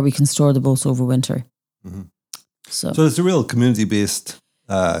where we can store the boats over winter. Mm-hmm. So it's a real community-based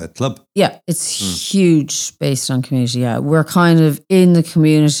club. Yeah, it's huge based on community. Yeah, we're kind of in the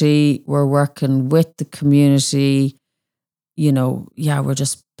community. We're working with the community. We're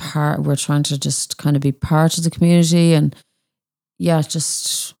just we're trying to just kind of be part of the community, and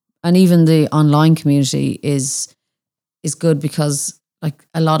and even the online community is good because like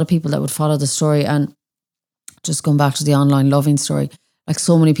a lot of people that would follow the story, and just going back to the online Loving story, like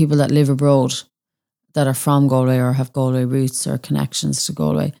so many people that live abroad that are from Galway or have Galway roots or connections to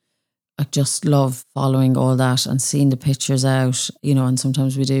Galway, I just love following all that and seeing the pictures out, and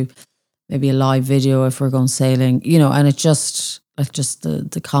sometimes we do maybe a live video if we're going sailing, and it just like just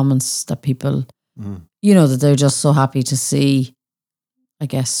the comments that people, that they're just so happy to see, I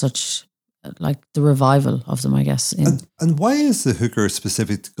guess, such like the revival of them, I guess. And why is the hooker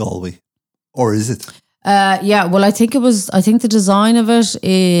specific to Galway? Or is it? Well, I think the design of it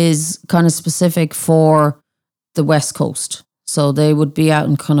is kind of specific for the West Coast. So they would be out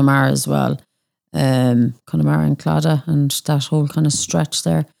in Connemara as well. Connemara and Claddagh and that whole kind of stretch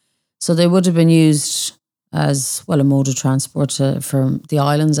there. So they would have been used as, well, a mode of transport from the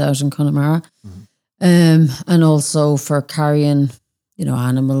islands out in Connemara. And also for carrying,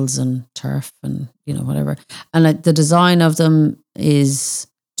 animals and turf and, whatever. And like the design of them is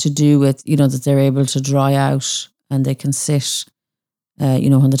to do with, that they're able to dry out and they can sit,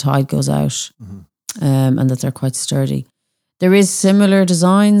 when the tide goes out, and that they're quite sturdy. There is similar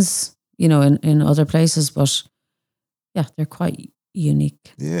designs, in other places, but yeah, they're quite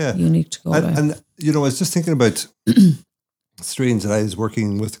unique. Yeah. Unique to Galway. And I was just thinking about strange that I was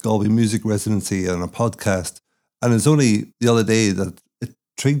working with Galway Music Residency on a podcast, and it's only the other day that it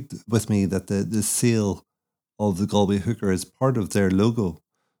intrigued with me that the sail of the Galway hooker is part of their logo.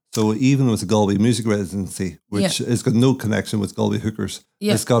 So even with the Galway Music Residency, which has got no connection with Galway hookers,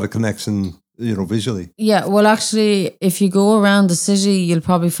 it's got a connection, visually. Yeah, well, actually, if you go around the city, you'll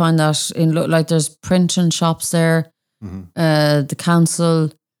probably find that like there's printing shops there, the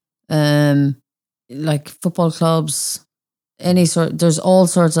council, like football clubs, there's all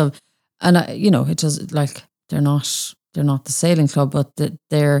sorts of, and it does, like, they're not the sailing club, but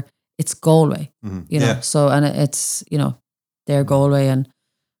it's Galway, so, and it's, they're Galway, and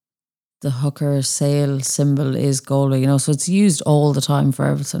the hooker sail symbol is Galway, so it's used all the time for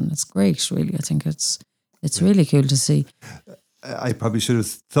everything. It's great, really. I think it's really cool to see. I probably should have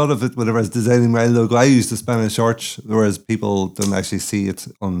thought of it whenever I was designing my logo. I used the Spanish arch, whereas people don't actually see it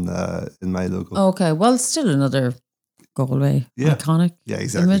on in my logo. Okay, well, it's still another Galway iconic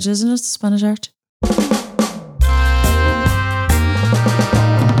image, isn't it? The Spanish arch.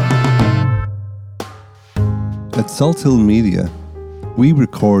 At Salt Hill Media, we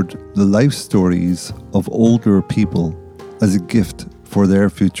record the life stories of older people as a gift for their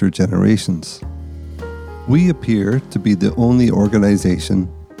future generations. We appear to be the only organisation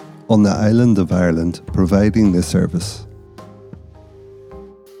on the island of Ireland providing this service.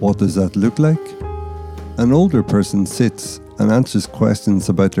 What does that look like? An older person sits and answers questions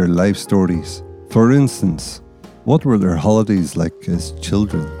about their life stories. For instance, what were their holidays like as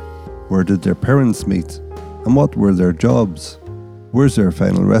children? Where did their parents meet? And what were their jobs? Where's their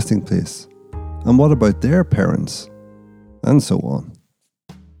final resting place? And what about their parents? And so on.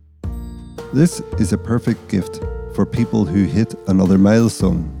 This is a perfect gift for people who hit another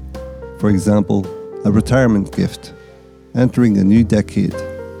milestone. For example, a retirement gift, entering a new decade,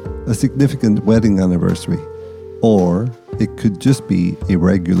 a significant wedding anniversary, or it could just be a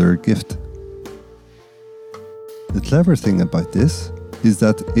regular gift. The clever thing about this is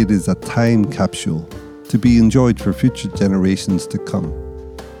that it is a time capsule to be enjoyed for future generations to come.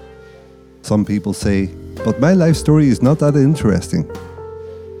 Some people say, but my life story is not that interesting.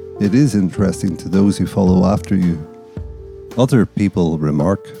 It is interesting to those who follow after you. Other people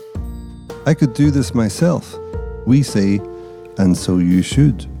remark, I could do this myself. We say, and so you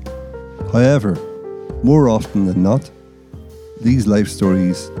should. However, more often than not, these life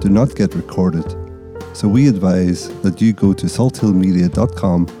stories do not get recorded, so we advise that you go to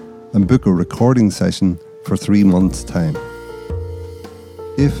salthillmedia.com and book a recording session for 3 months' time.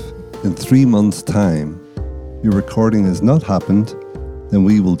 If, in 3 months' time, your recording has not happened, then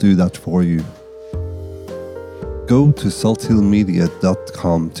we will do that for you. Go to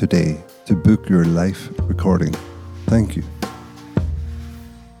salthillmedia.com today to book your live recording. Thank you.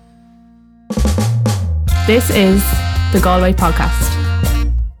 This is the Galway Podcast.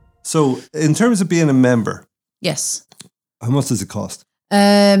 So, in terms of being a member, Yes. how much does it cost?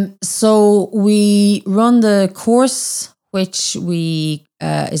 So we run the course, which is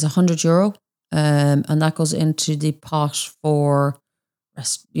 €100, and that goes into the pot for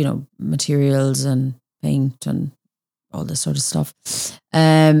materials and paint and all this sort of stuff.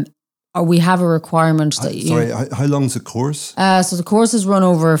 Or we have a requirement that how long is the course? So the course is run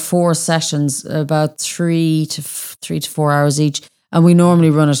over 4 sessions, about 3 to 4 hours each, and we normally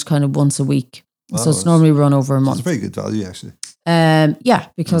run it kind of once a week. So it's normally run over a month. It's very good value, actually.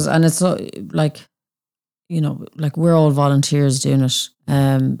 Because and it's like we're all volunteers doing it.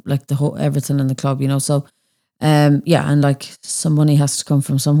 Like the whole everything in the club, So and like some money has to come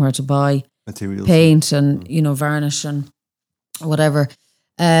from somewhere to buy materials, paint and varnish and whatever.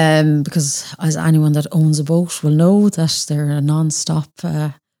 Because as anyone that owns a boat will know that they're a non-stop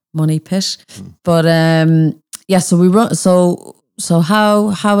money pit. But so we run. So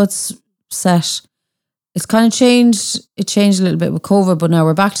how it's set. It's kind of changed. It changed a little bit with COVID, but now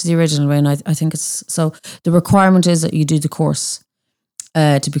we're back to the original way. And I think it's so. The requirement is that you do the course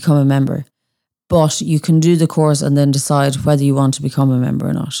to become a member, but you can do the course and then decide whether you want to become a member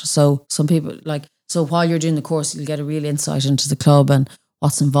or not. So some people while you're doing the course, you'll get a real insight into the club and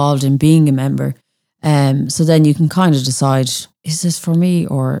what's involved in being a member. So then you can kind of decide, is this for me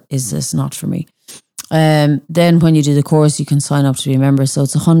or is this not for me? Then when you do the course, you can sign up to be a member. So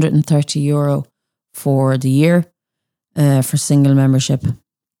it's €130 for the year for single membership.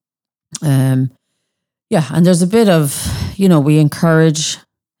 And there's a bit of, we encourage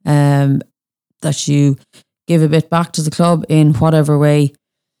that you give a bit back to the club in whatever way.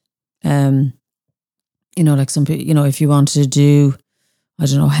 Like some people, if you want to do, I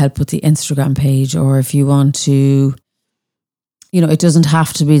don't know, help with the Instagram page, or if you want to, it doesn't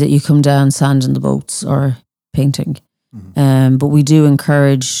have to be that you come down sanding the boats or painting. But we do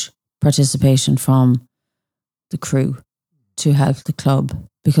encourage participation from the crew to help the club,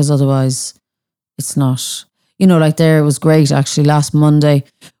 because otherwise it's not, there it was great actually last Monday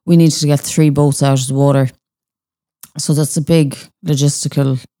we needed to get 3 boats out of the water, so that's a big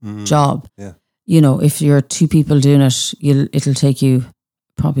logistical job. If you're 2 people doing it, it'll take you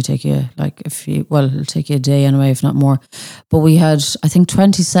it'll take you a day anyway, if not more. But we had, I think,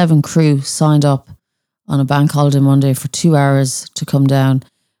 27 crew signed up on a bank holiday Monday for 2 hours to come down.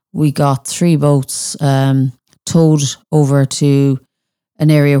 we got 3 boats towed over to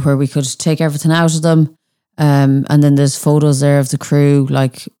an area where we could take everything out of them. And then there's photos there of the crew,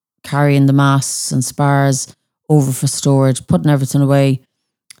 like carrying the masts and spars over for storage, putting everything away.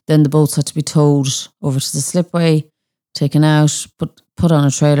 Then the boats had to be towed over to the slipway, taken out, put on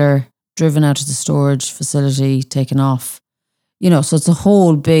a trailer, driven out to the storage facility, taken off. So it's a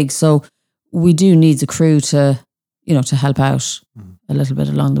whole big, so we do need the crew to, to help out a little bit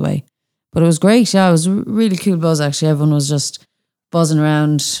along the way. But it was great. Yeah, it was a really cool buzz, actually. Everyone was just buzzing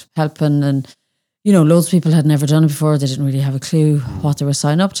around, helping, and, loads of people had never done it before. They didn't really have a clue what they were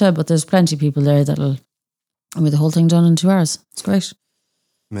signing up to, but there's plenty of people there the whole thing done in 2 hours. It's great.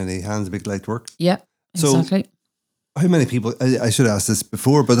 Many hands, big light work. Yeah, exactly. So how many people, I should ask this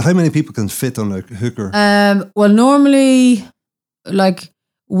before, but how many people can fit on a hooker? Well, normally,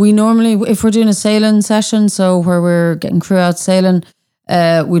 if we're doing a sailing session, so where we're getting crew out sailing,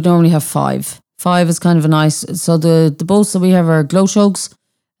 we'd normally have 5. 5 is kind of a nice, so the boats that we have are glow chugs,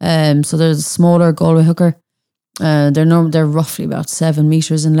 so they're the smaller Galway hooker. They're roughly about 7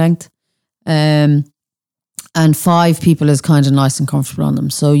 meters in length. And 5 people is kind of nice and comfortable on them.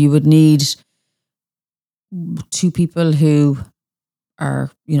 So you would need 2 people who are,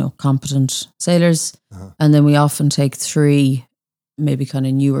 competent sailors. And then we often take 3, maybe kind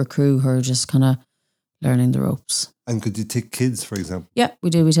of newer crew who are just kind of learning the ropes. And could you take kids, for example? Yeah, we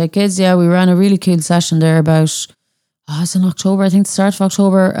do. We take kids. Yeah, we ran a really cool session there about, it's in October, I think the start of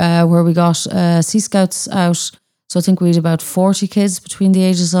October, where we got Sea Scouts out. So I think we had about 40 kids between the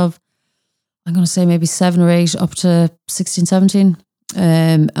ages of, I'm going to say maybe 7 or 8 up to 16, 17.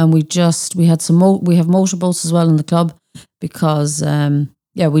 And we had we have motorboats as well in the club because,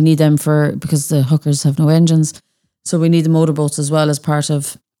 we need them because the hookers have no engines. So we need the motorboats as well as part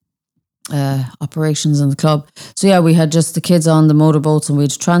of operations in the club. So yeah, we had just the kids on the motorboats and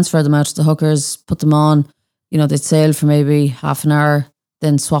we'd transfer them out to the hookers, put them on, they'd sail for maybe half an hour,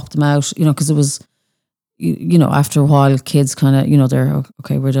 then swap them out, because it was, after a while, kids kind of, they're,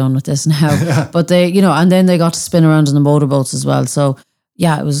 okay, we're done with this now. But they, and then they got to spin around in the motorboats as well. So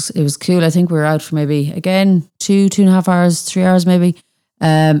yeah, it was cool. I think we were out for maybe, again, 2.5 hours, 3 hours maybe.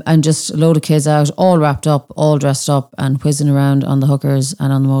 And just a load of kids out, all wrapped up, all dressed up and whizzing around on the hookers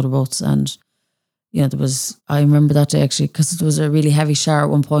and on the motorboats. And, I remember that day actually, because it was a really heavy shower at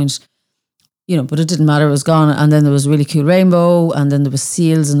one point, but it didn't matter, it was gone. And then there was a really cool rainbow and then there was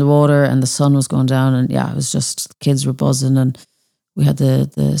seals in the water and the sun was going down. And yeah, it was just, kids were buzzing and we had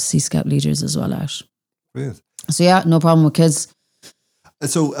the Sea Scout leaders as well out. Brilliant. So yeah, no problem with kids.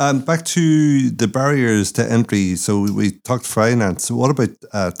 So back to the barriers to entry. So we talked finance. So what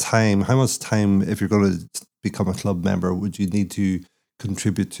about time? How much time, if you're going to become a club member, would you need to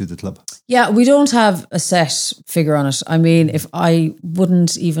contribute to the club? Yeah, we don't have a set figure on it. I mean, if I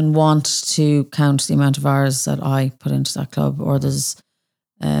wouldn't even want to count the amount of hours that I put into that club, or there's,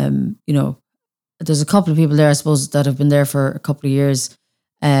 there's a couple of people there, I suppose, that have been there for a couple of years.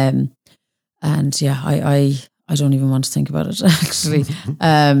 And yeah, I don't even want to think about it actually,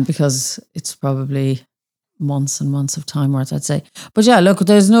 because it's probably months and months of time worth, I'd say. But yeah, look,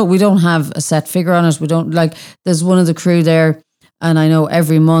 we don't have a set figure on it. We don't, there's one of the crew there, and I know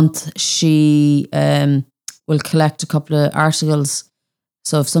every month she will collect a couple of articles.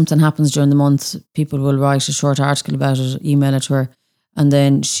 So if something happens during the month, people will write a short article about it, email it to her, and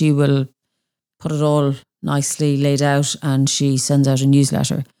then she will put it all nicely laid out and she sends out a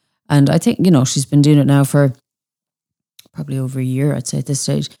newsletter. And I think, she's been doing it now for probably over a year, I'd say at this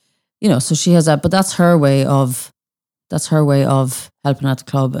stage. So she has that, but that's her way of helping out the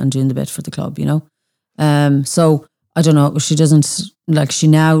club and doing the bit for the club, So I don't know, she doesn't, she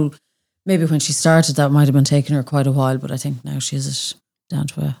now, maybe when she started that might have been taking her quite a while, but I think now she has it down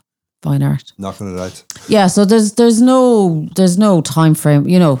to a fine art. Knocking it out. Yeah, so there's no time frame,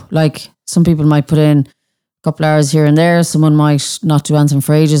 some people might put in a couple hours here and there, someone might not do anything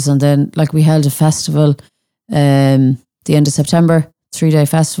for ages, and then we held a festival the end of September, 3-day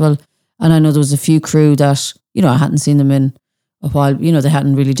festival, and I know there was a few crew that, I hadn't seen them in a while, they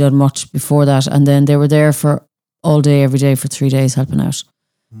hadn't really done much before that, and then they were there for all day, every day for 3 days helping out,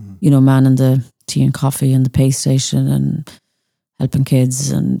 manning the tea and coffee and the pay station and helping kids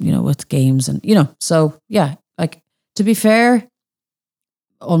and, with games and, so yeah, to be fair,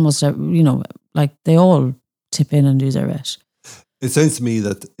 almost, they all tip in and do their bit. It sounds to me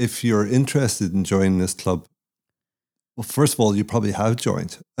that if you're interested in joining this club, well, first of all, you probably have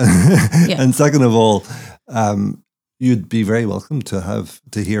joined. Yeah. And second of all, you'd be very welcome to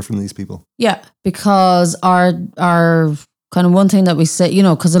hear from these people. Yeah, because our kind of one thing that we say,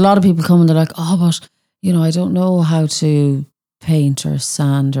 because a lot of people come and they're like, oh, but, I don't know how to paint or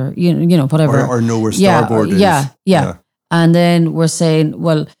sand or you know whatever, or know where starboard is. Yeah. And then we're saying,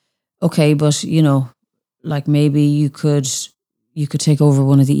 well, okay, but like maybe you could take over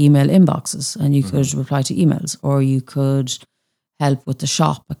one of the email inboxes and you could reply to emails, or you could help with the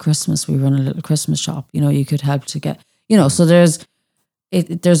shop at Christmas. We run a little Christmas shop. You could help to get, so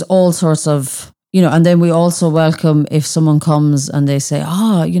there's all sorts of, and then we also welcome if someone comes and they say,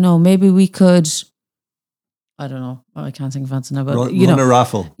 maybe we could, I don't know, I can't think of answer now, but run a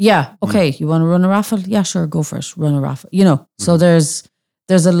raffle. Yeah. Okay. You want to run a raffle? Yeah, sure. Go for it. Run a raffle, so there's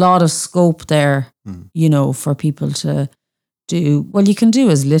a lot of scope there, for people to do. Well, you can do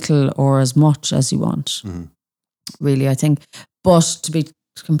as little or as much as you want, really, I think. But to be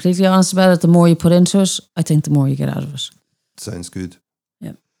completely honest about it, the more you put into it, I think the more you get out of it. Sounds good.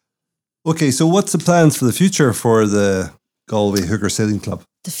 Yeah. Okay, so what's the plans for the future for the Galway Hooker Sailing Club?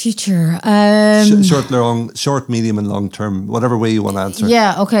 The future, short, medium, and long term, whatever way you want to answer.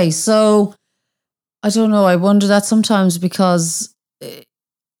 Yeah. Okay. So I don't know. I wonder that sometimes because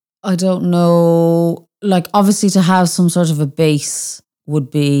I don't know. Like, obviously, to have some sort of a base would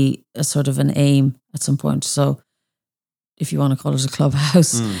be a sort of an aim at some point. So, if you want to call it a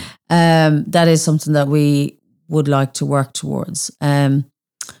clubhouse, that is something that we would like to work towards. I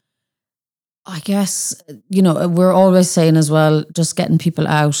guess, we're always saying as well, just getting people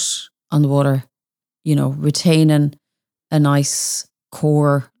out on the water, retaining a nice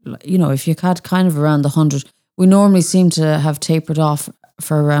core. If you had kind of around 100, we normally seem to have tapered off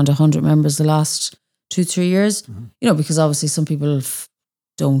for around 100 members the last 2-3 years, because obviously some people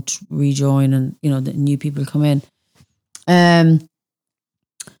don't rejoin and, the new people come in.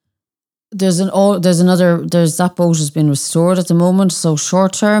 There's that boat has been restored at the moment. So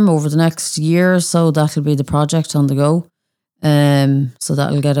short term, over the next year or so, that'll be the project on the go. So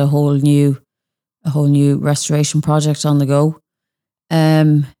that'll get a whole new restoration project on the go.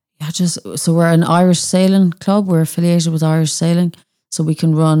 So we're an Irish sailing club. We're affiliated with Irish Sailing, so we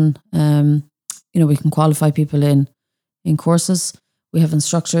can run. We can qualify people in courses. We have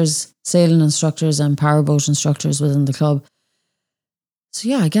instructors, sailing instructors, and powerboat instructors within the club. So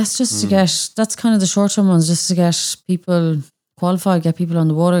yeah, I guess just to get, that's kind of the short-term ones, just to get people qualified, get people on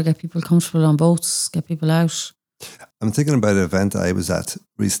the water, get people comfortable on boats, get people out. I'm thinking about an event I was at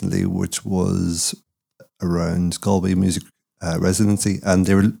recently, which was around Galway Music Residency, and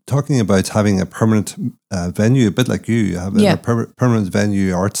they were talking about having a permanent venue, a bit like you have a permanent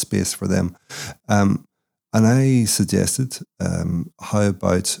venue art space for them. And I suggested, how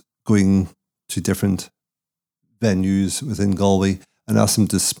about going to different venues within Galway and ask them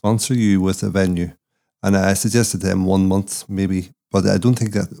to sponsor you with a venue. And I suggested to them 1 month maybe, but I don't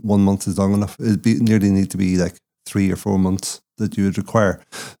think that 1 month is long enough. It'd nearly need to be like 3 or 4 months that you would require.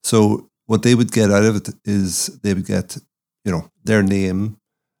 So what they would get out of it is they would get, their name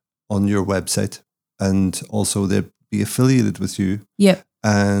on your website, and also they'd be affiliated with you. Yep.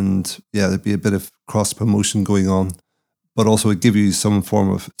 And there'd be a bit of cross promotion going on, but also it'd give you some form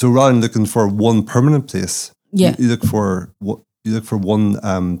of, so rather than looking for one permanent place, you look for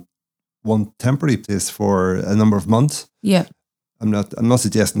one temporary place for a number of months. Yeah. I'm not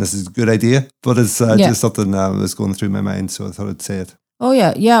suggesting this is a good idea, but it's just something that's going through my mind, so I thought I'd say it. Oh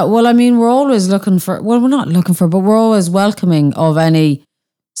yeah, yeah. Well, I mean, we're always looking for. Well, we're not looking for, but we're always welcoming of any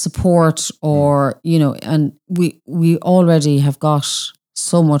support, or and we already have got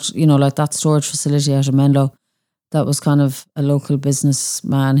so much, like that storage facility out of Menlo. That was kind of a local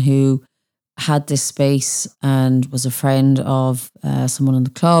businessman who had this space and was a friend of someone in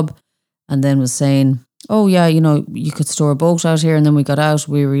the club, and then was saying, oh yeah, you could store a boat out here. And then we got out,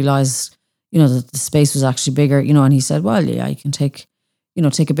 we realized, that the space was actually bigger, and he said, well, yeah, you can take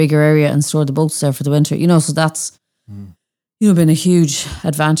a bigger area and store the boats there for the winter, so that's, been a huge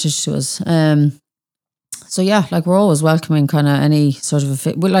advantage to us. So yeah, like we're always welcoming kind of any sort of,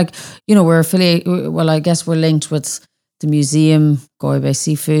 we're affiliated, well, I guess we're linked with the museum, Galway Bay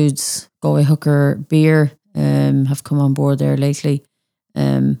Seafoods, Galway Hooker Beer, have come on board there lately,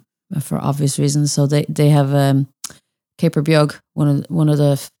 for obvious reasons. So they have Caper Beag, one of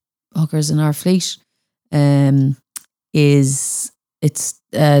the hookers in our fleet, they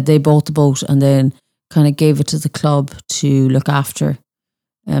bought the boat and then kind of gave it to the club to look after.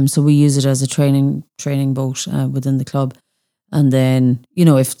 So we use it as a training boat within the club. And then,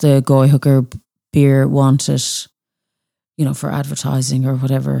 if the Galway Hooker Beer want it, for advertising or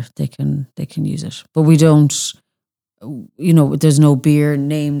whatever, they can use it. But we don't, there's no beer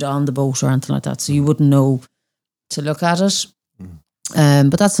named on the boat or anything like that. So you wouldn't know to look at it.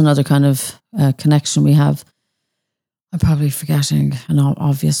 But that's another kind of connection we have. I'm probably forgetting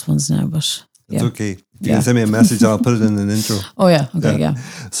obvious ones now, but it's okay. If you can send me a message, I'll put it in an intro. Oh yeah, okay, yeah.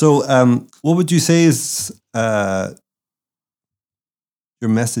 So, what would you say is your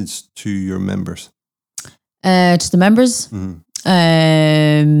message to your members? To the members,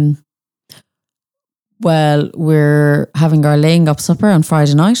 well, we're having our laying up supper on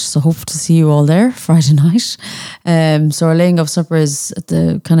Friday night, so hope to see you all there Friday night. So our laying up supper is at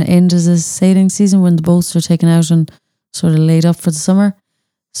the kind of end of the sailing season when the boats are taken out and sort of laid up for the summer.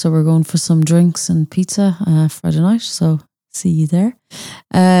 So we're going for some drinks and pizza Friday night. So see you there.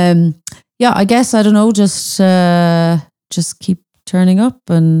 Yeah, I guess, I don't know, just keep turning up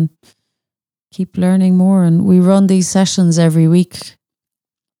and keep learning more. And we run these sessions every week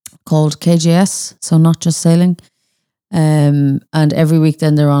called KJS, so not just sailing. And every week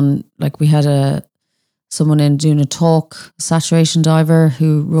then they're on, like we had someone in doing a talk, a saturation diver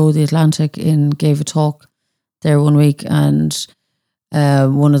who rode the Atlantic gave a talk there one week, and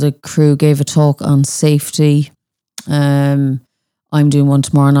one of the crew gave a talk on safety. I'm doing one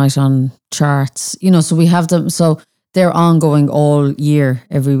tomorrow night on charts, so we have them, so they're ongoing all year,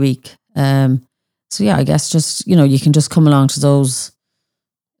 every week. So yeah, I guess just, you can just come along to those.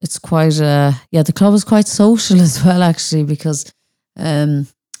 It's quite, the club is quite social as well, actually, because, you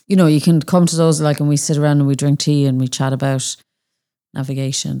can come to those, and we sit around and we drink tea and we chat about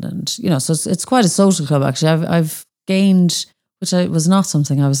navigation and, so it's quite a social club, actually. I've gained, which was not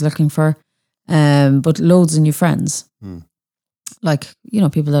something I was looking for, but loads of new friends.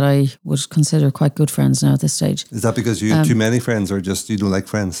 People that I would consider quite good friends now at this stage. Is that because you have too many friends, or just you don't like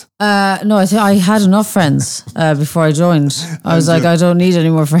friends? No, I think I had enough friends before I joined. I was like, I don't need any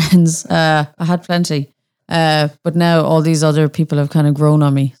more friends. I had plenty. But now all these other people have kind of grown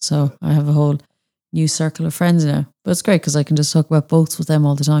on me. So I have a whole new circle of friends now. But it's great because I can just talk about boats with them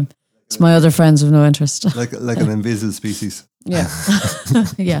all the time. It's my other friends with no interest. Like an invisible species. Yeah.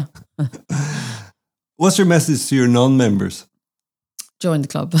 Yeah. What's your message to your non-members? Join the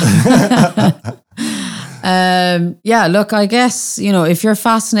club. Look, I guess, if you're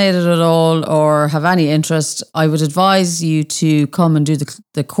fascinated at all or have any interest, I would advise you to come and do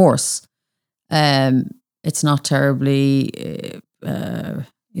the course. It's not terribly,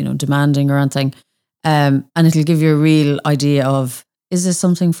 demanding or anything. And it'll give you a real idea of, is this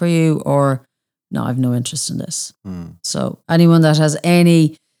something for you, or no, I've no interest in this. So anyone that has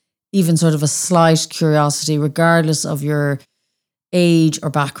any, even sort of a slight curiosity, regardless of your age or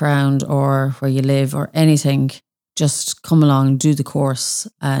background or where you live or anything, just come along, do the course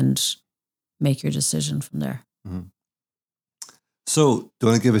and make your decision from there. So, do you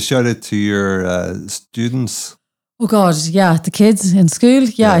want to give a shout out to your students? Oh God, yeah, the kids in school.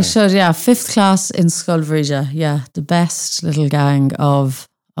 Yeah, I should. Yeah, 5th class in Sculbridge. Yeah, the best little gang of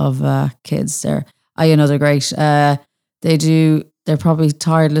kids there. They're great. They're probably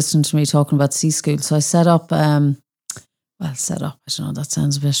tired listening to me talking about sea school. So I set up. I don't know, that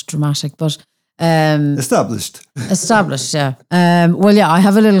sounds a bit dramatic, but established, yeah. I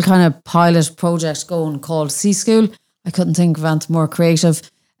have a little kind of pilot project going called Sea School. I couldn't think of anything more creative.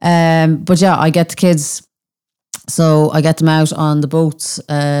 I get the kids, so I get them out on the boats,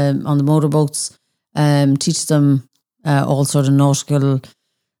 on the motorboats, teach them all sort of nautical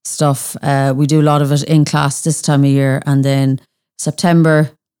stuff. We do a lot of it in class this time of year, and then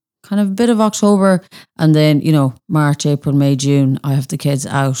September, kind of a bit of October, and then, March, April, May, June, I have the kids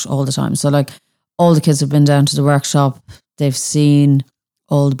out all the time. So all the kids have been down to the workshop. They've seen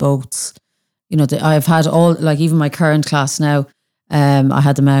all the boats. I've had all, even my current class now, I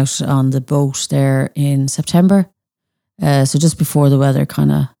had them out on the boat there in September. So just before the weather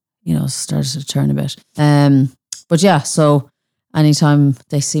kind of, started to turn a bit. So anytime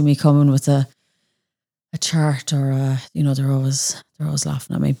they see me coming with a chart or they're always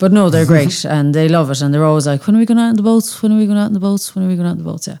laughing at me, but no, they're great and they love it, and they're always like, when are we going out in the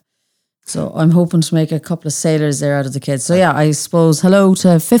boats, yeah. So I'm hoping to make a couple of sailors there out of the kids. So yeah, I suppose hello to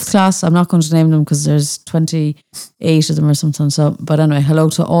 5th class. I'm not going to name them because there's 28 of them or something, so but anyway, hello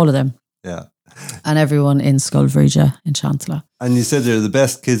to all of them. Yeah. And everyone in Sculbridge in Chantala. And you said they're the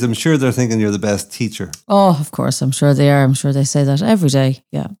best kids. I'm sure they're thinking you're the best teacher. Oh, of course. I'm sure they are. I'm sure they say that every day.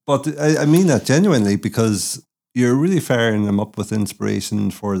 Yeah. But I mean that genuinely, because you're really firing them up with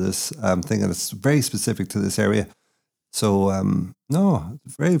inspiration for this thing, and it's very specific to this area. So, no,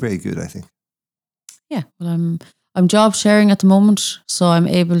 very, very good, I think. Yeah. Well, I'm job sharing at the moment, so I'm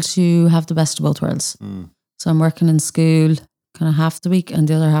able to have the best of both worlds. So I'm working in school kind of half the week, and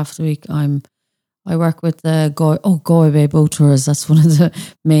the other half of the week I work with the Galway Bay Boat Tours. That's one of the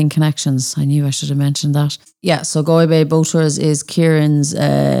main connections. I knew I should have mentioned that. Yeah, so Galway Bay Boat Tours is Kieran's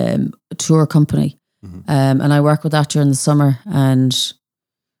tour company. And I work with that during the summer, and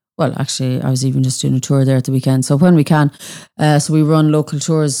well, actually, I was even just doing a tour there at the weekend. So when we can, so we run local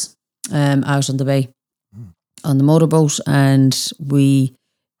tours out on the bay on the motorboat, and we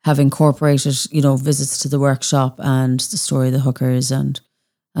have incorporated, visits to the workshop and the story of the hookers and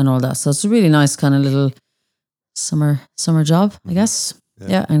all that. So it's a really nice kind of little summer job, I guess.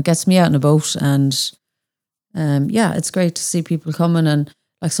 Yeah, and it gets me out in a boat, and it's great to see people coming, and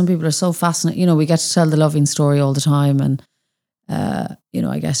like some people are so fascinated. We get to tell the loving story all the time, and I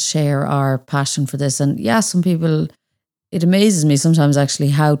guess share our passion for this. And some people, it amazes me sometimes actually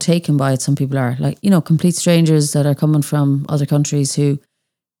how taken by it some people are. Like, complete strangers that are coming from other countries who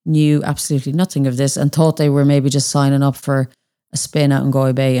knew absolutely nothing of this and thought they were maybe just signing up for a spin out in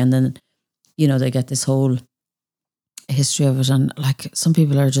Galway Bay, and then, they get this whole history of it. And like some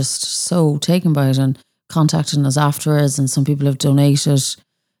people are just so taken by it and contacting us afterwards, and some people have donated,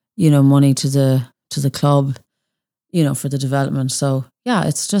 money to the club, for the development. So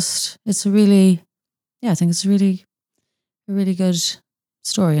I think it's a really good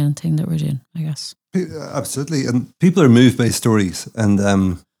story and thing that we're doing, I guess. Absolutely. And people are moved by stories. And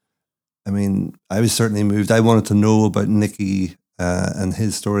I was certainly moved. I wanted to know about Nicky and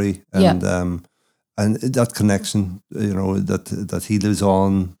his story, and that connection, that he lives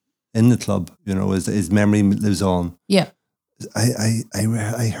on in the club, his memory lives on. Yeah.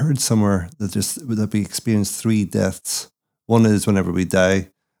 I heard somewhere that we experience 3 deaths. One is whenever we die,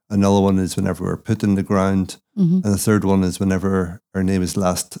 another one is whenever we're put in the ground, and the third one is whenever our name is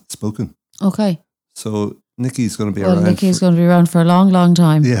last spoken. Okay. So Nicky's going to be around. Nicky's going to be around for a long, long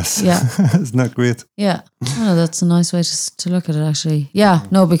time. Yes. Yeah. Isn't that great? Yeah. Oh, that's a nice way to look at it, actually. Yeah.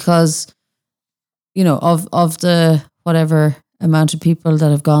 No, because, of the whatever amount of people that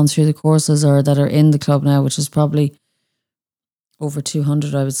have gone through the courses or that are in the club now, which is probably over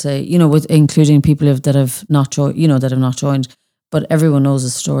 200, I would say, with including people that have not joined, but everyone knows a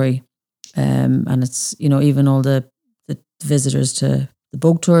story. And it's, even all the visitors to the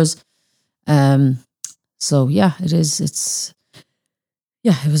boat tours. So it is.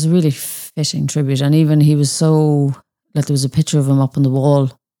 It was a really fitting tribute. And even he was so, like, there was a picture of him up on the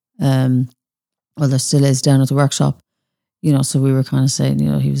wall. Well, there still is down at the workshop, so we were kind of saying,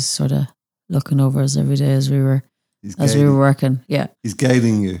 he was sort of looking over us every day as we were working. Yeah. He's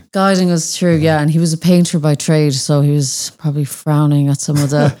guiding us through. Yeah. And he was a painter by trade. So he was probably frowning at some of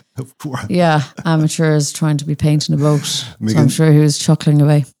the, of course. Amateurs trying to be painting a boat. So I'm sure he was chuckling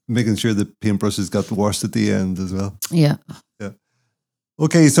away. Making sure the paintbrushes got washed at the end as well. Yeah. Yeah.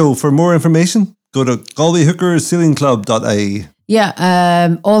 Okay. So for more information, go to galwayhookersailingclub.ie.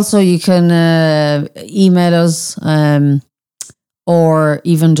 Yeah. Also, you can email us or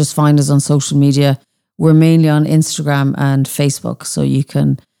even just find us on social media. We're mainly on Instagram and Facebook, so you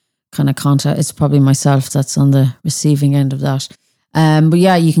can kind of contact. It's probably myself that's on the receiving end of that. But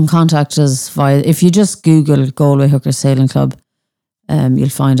you can contact us if you just Google Galway Hooker Sailing Club, you'll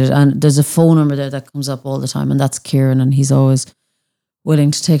find it. And there's a phone number there that comes up all the time, and that's Kieran, and he's always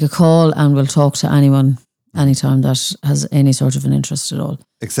willing to take a call, and we'll talk to anyone anytime that has any sort of an interest at all.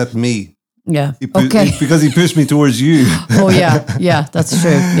 Except me. Yeah. Because he pushed me towards you. Oh, yeah. Yeah, that's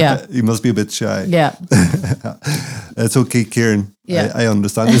true. Yeah. He must be a bit shy. Yeah. It's okay, Kieran. Yeah. I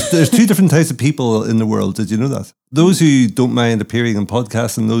understand. There's 2 different types of people in the world. Did you know that? Those who don't mind appearing on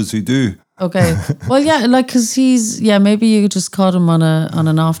podcasts and those who do. Okay. Well, because maybe you just caught him on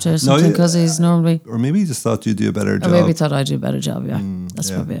an off day or something, because he's normally... Or maybe he just thought you'd do a better job. Or maybe he thought I'd do a better job, yeah.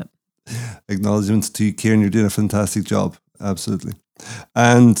 That's probably it. Acknowledgements to you, Kieran. You're doing a fantastic job. Absolutely.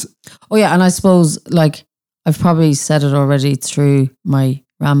 And and I suppose, like, I've probably said it already through my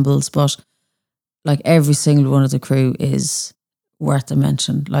rambles, but like every single one of the crew is worth a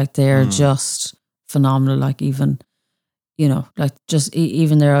mention. Like, they're just phenomenal. Like, even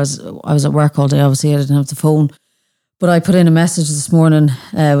even there, I was at work all day. Obviously, I didn't have the phone, but I put in a message this morning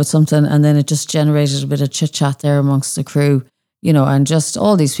with something, and then it just generated a bit of chit chat there amongst the crew. And just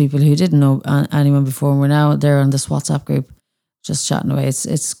all these people who didn't know anyone before, and we're now there on this WhatsApp group, just chatting away.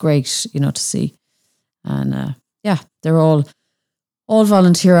 It's great, to see. And they're all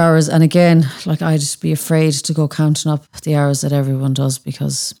volunteer hours. And again, like, I'd just be afraid to go counting up the hours that everyone does,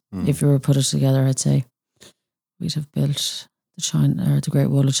 because if we were put it together, I'd say we'd have built the Great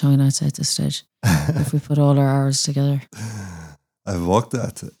Wall of China, I'd say, at this stage, if we put all our hours together. I've walked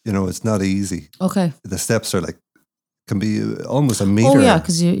that. It's not easy. Okay. The steps are can be almost a meter. Oh yeah,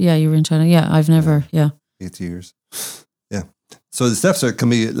 because you were in China. Yeah, I've never. 8 years. Yeah. So the steps can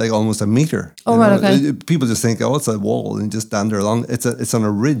be like almost a meter. Oh, right, okay. People just think, it's a wall, and just stand there along. It's on a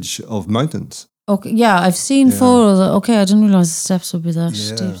ridge of mountains. Okay, yeah, I've seen photos. Okay, I didn't realise the steps would be that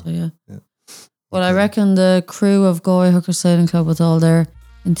steep. So yeah. Well, I reckon the crew of Galway Hooker Sailing Club, with all their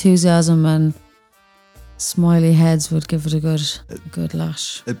enthusiasm and smiley heads would give it a good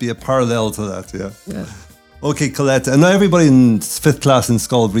lash. It'd be a parallel to that, yeah. Yeah. Okay, Collette, and now everybody in 5th class in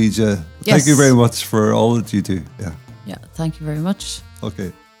Scald read you. Thank you very much for all that you do. Yeah. Yeah, thank you very much.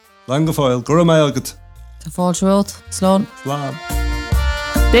 Okay. Lang gafail, gura mai agat. Ta fáil trót, slán. Slán.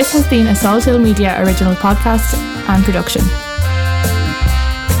 This has been a Salt Hill Media original podcast and production.